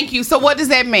go. Thank you. So what does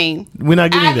that mean? We're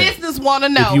not giving Our you that. listeners want to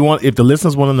know. If the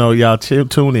listeners want to know, y'all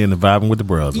tune in and vibing with the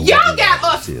bros. Y'all got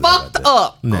us fucked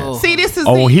up. See, this is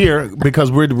Oh, it. here because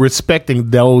we're respecting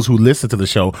those who listen to the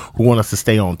show who want us to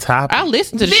stay on topic. I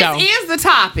listen to the This show. is the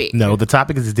topic. No, the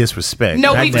topic is disrespect.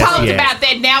 No, Not we've nasty talked ass. about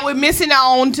that. Now we're missing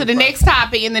on to the next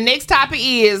topic, and the next topic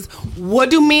is what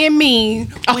do men mean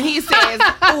when he says,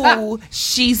 "Ooh,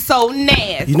 she's so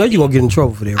nasty." You know you're gonna get in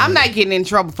trouble for that. I'm right? not getting in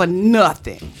trouble for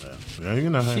nothing. Yeah, you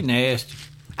know, She nasty.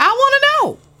 I want to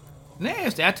know.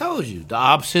 Nasty. I told you. The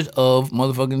opposite of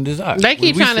motherfucking desire. They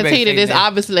keep trying to treat it as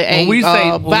obviously a when we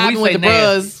vibing with say the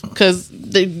bros because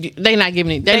they not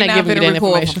giving it. They're They not not giving you finna that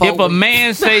record information. for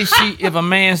If a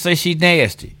man say she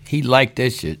nasty, he like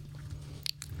that shit.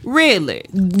 Really?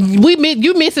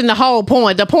 You missing the whole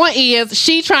point. The point is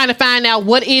she trying to find out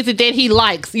what is it that he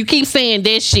likes. You keep saying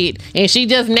that shit, and she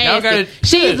just nasty.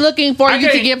 She's looking for you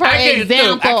to give her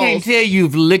examples. I can't tell you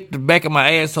if you licked the back of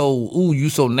my asshole. Ooh, you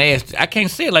so nasty. I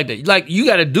can't say it like that. Like you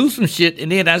got to do some shit,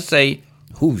 and then I say,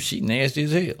 "Ooh, she nasty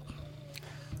as hell."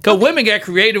 Because women got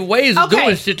creative ways of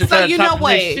doing shit to try to top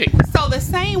this shit. So the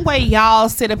same way y'all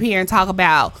sit up here and talk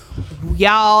about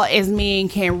y'all as men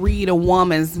can read a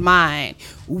woman's mind.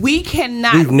 We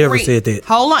cannot. We've never said that.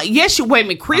 Hold on. Yes, you wait a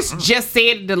minute. Chris just said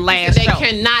it the last They show.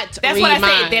 cannot That's read what I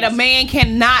minds. said. That a man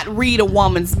cannot read a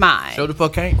woman's mind. Show the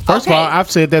fuck ain't. First of all, I've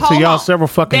said that to Hold y'all on. several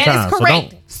fucking That is times. So correct.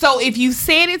 don't. So if you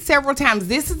said it several times,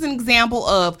 this is an example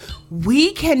of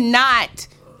we cannot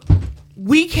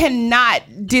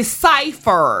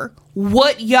decipher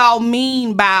what y'all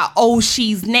mean by "oh,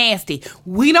 she's nasty."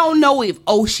 We don't know if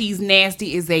 "oh, she's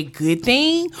nasty" is a good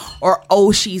thing or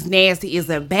 "oh, she's nasty" is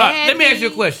a bad All right, let me ask you a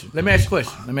thing. question. Let me ask you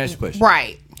a question.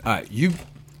 Right. All right, you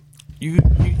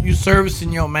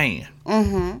servicing your man.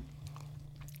 Mm-hmm.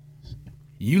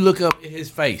 You look up at his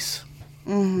face.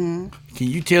 Mm-hmm. Can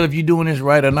you tell if you doing this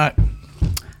right or not?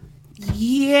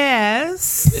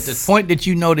 Yes. At the point that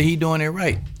you know that he doing it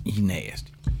right, he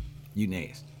nasty. You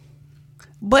nasty.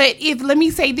 But let me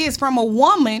say this from a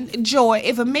woman, Joy,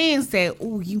 if a man said,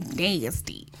 "oh, you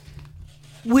nasty,"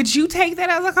 would you take that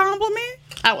as a compliment?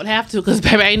 I would have to, because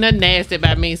baby, ain't nothing nasty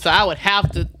about me, so I would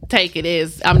have to take it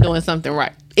as I'm doing something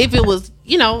right. If it was,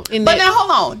 in But that. now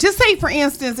hold on. Just say, for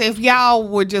instance, if y'all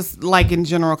were just like in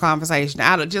general conversation,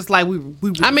 just like we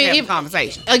were having a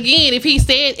conversation. Again, if he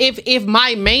said, if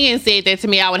my man said that to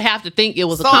me, I would have to think it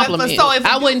was a So if- compliment. so if-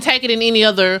 I wouldn't take it in any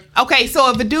other. Okay, so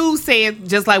if a dude said,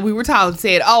 just like we were talking,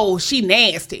 said, "oh, she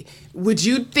nasty," would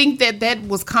you think that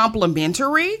was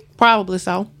complimentary? Probably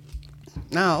so.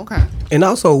 No, okay. And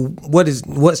also,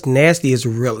 what's nasty is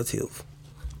relative.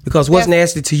 Because what's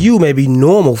nasty to you may be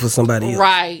normal for somebody else.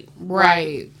 Right.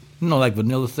 You know, like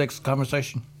vanilla sex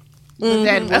conversation.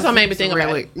 That's what made me think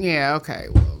about it. Yeah, okay.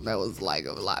 Well, that was like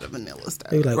a lot of vanilla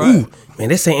stuff. They be like, ooh, man,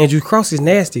 that St. Andrew Cross is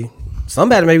nasty.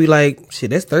 Somebody may be like,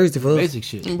 shit, that's Thursday for us. Basic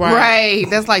shit. Right.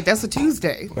 That's a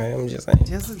Tuesday. Man, I'm just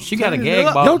saying. She got a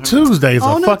gag ball. Your Tuesdays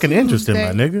are On a fucking interesting,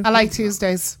 my Tuesday. nigga. I like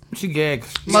Tuesdays. She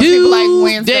gags. Most people like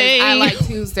Wednesdays. Tuesday. I like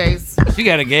Tuesdays. She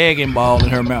got a gagging ball in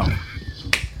her mouth.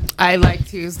 I like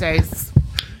Tuesdays.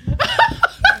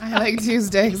 I like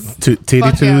Tuesdays. Titty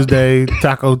Fuck yeah. Tuesday,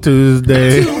 Taco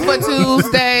Tuesday. For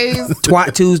Tuesdays.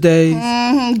 Twat Tuesdays.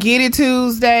 Get it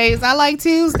Tuesdays. I like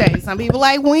Tuesdays. Some people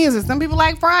like Wednesdays. Some people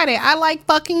like Friday. I like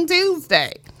fucking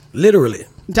Tuesday. Literally.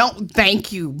 Don't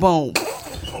thank you. Boom.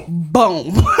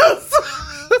 Boom.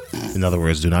 In other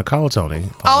words, do not call Tony.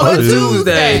 On a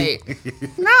Tuesday. Tuesday.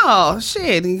 No,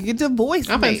 shit. You get the voice.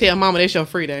 I'm gonna tell mama that's your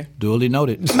free day. Duly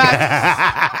noted.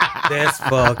 That's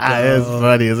fucked That's up.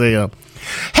 funny as hell.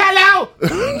 Hello.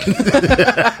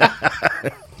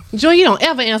 Joy, you don't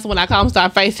ever answer when I call and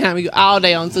start FaceTiming you all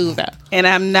day on Tuesday. And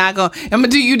I'm gonna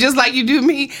do you just like you do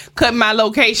me, cut my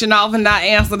location off and not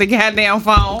answer the goddamn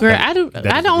phone. Girl, That I is the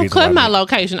don't reason cut why my we-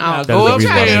 location off. Go That's the reason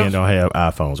why upstairs. men don't have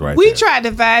iPhones right We there. tried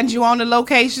to find you on the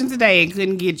location today and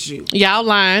couldn't get you. Y'all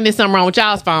lying. There's something wrong with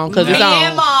y'all's phone because it's Me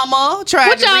and on. Mama tried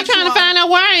What to y'all reach trying you to find out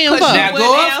where I am 'Cause for? Now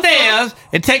Well, go now, upstairs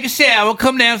and take a shower.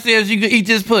 Come downstairs. You can eat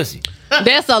this pussy.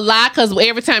 That's a lie because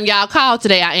every time y'all call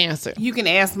today, I answer. You can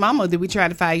ask Mama, did we try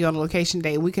to find you on the location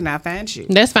day? We cannot find you.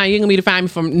 That's fine. You're going to be to find me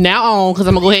from now on because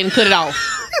I'm going to go ahead and cut it off.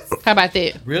 How about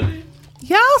that? Really?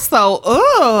 Y'all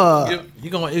so, You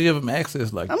gonna give him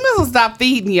access like I'm just gonna stop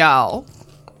feeding y'all.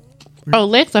 Oh,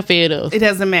 Lexa fed us. It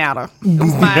doesn't matter. It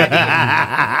was my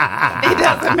idea. It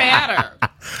doesn't matter.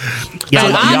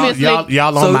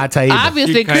 Y'all on my table.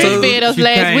 Obviously, Chris came- fed us she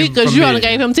last came week because from you only me.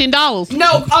 gave him $10.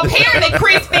 No, apparently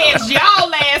Chris fed y'all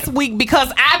last week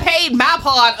because I paid my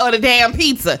part of the damn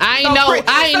pizza. I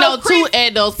ain't know two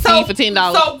adults feed for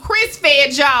 $10. So Chris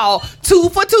fed y'all 2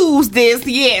 for Tuesdays.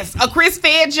 Yes, Chris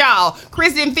fed y'all.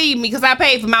 Chris didn't feed me because I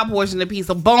paid for my portion of the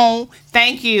pizza. Boom.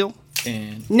 Thank you.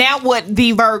 And Now what,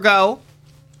 the Virgo?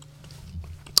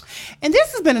 And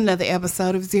this has been another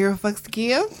episode of Zero Fucks to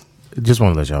Give. Just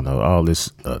want to let y'all know all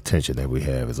this attention that we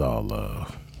have is all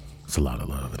love. It's a lot of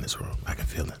love in this room. I can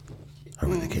feel it. I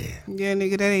really can. Yeah,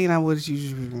 nigga, that ain't not what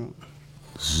you.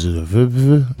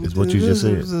 Is what you just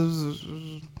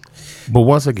said. But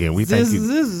once again, we thank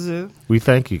you. We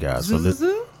thank you guys for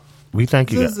listening. We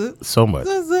thank you guys so much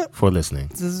for listening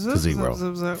to Zero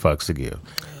Fucks to Give.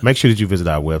 Make sure that you visit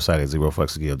our website at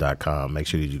zerofuckstogive.com. Make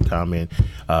sure that you comment,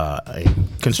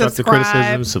 constructive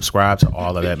criticism, subscribe to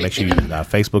all of that. Make sure you visit our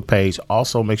Facebook page.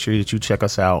 Also, make sure that you check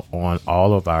us out on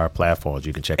all of our platforms.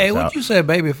 You can check hey, us what out. you said,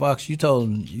 Baby Fox? You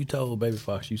told Baby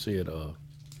Fox. You said,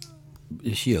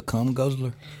 is she a cum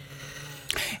guzzler?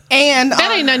 And That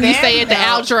ain't nothing you say at the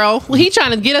outro. Well, he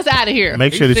trying to get us out of here.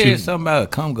 Make sure He that said you something about a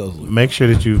cum guzzler. make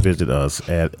sure that you visit us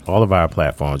at all of our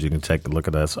platforms. You can take a look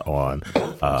at us on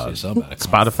Said something about a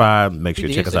cum. Spotify. Make sure you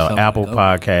He check did us say out something Apple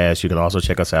about Podcasts. You can also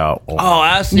check us out on. Oh,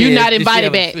 I said You not did she invited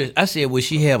have a back. tryst? I said, would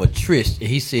she have a tryst? And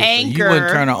he said, so you Anchor.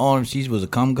 wouldn't turn her on if she was a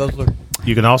cum guzzler?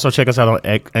 You can also check us out on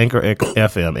Anchor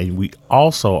FM, and we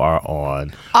also are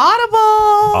on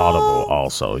Audible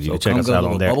also. You So can check come us go out to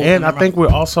on a there. bubble And I camera. think we're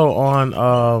also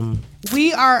on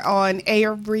We are on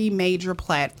every major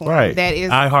platform. Right. That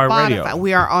is iHeartRadio. Spotify.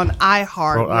 We are on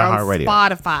iHeart. On We're on iHeartRadio.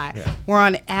 Spotify. We're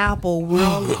on Apple. We're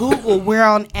on Google. We're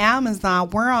on Amazon.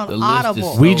 We're on The list is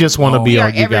Audible. we just want to be We are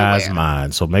on you guys' everywhere.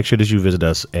 mind. So make sure that you visit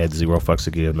us at Zero Fucks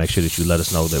to Give. Make sure that you let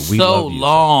us know that we So love you.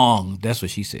 long. That's what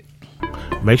she said.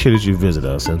 Make sure that you visit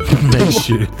us and make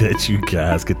sure that you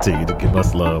guys continue to give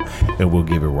us love, and we'll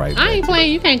give it right I back. ain't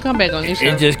playing. You can't come back on this show.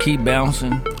 It just keep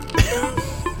bouncing.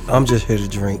 I'm just here to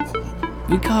drink.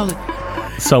 We call it.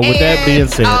 So with that being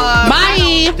said,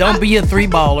 Bye. Don't be a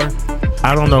 3-baller.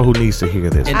 I don't know who needs to hear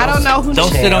this. I don't know who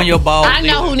Don't sit on your balls. I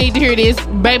know who need to hear this.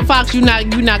 Baby Fox, you not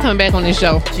coming back on this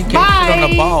show. She can't sit on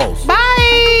the balls.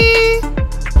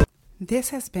 Bye. This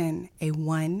has been a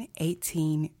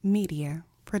 118 Media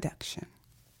production.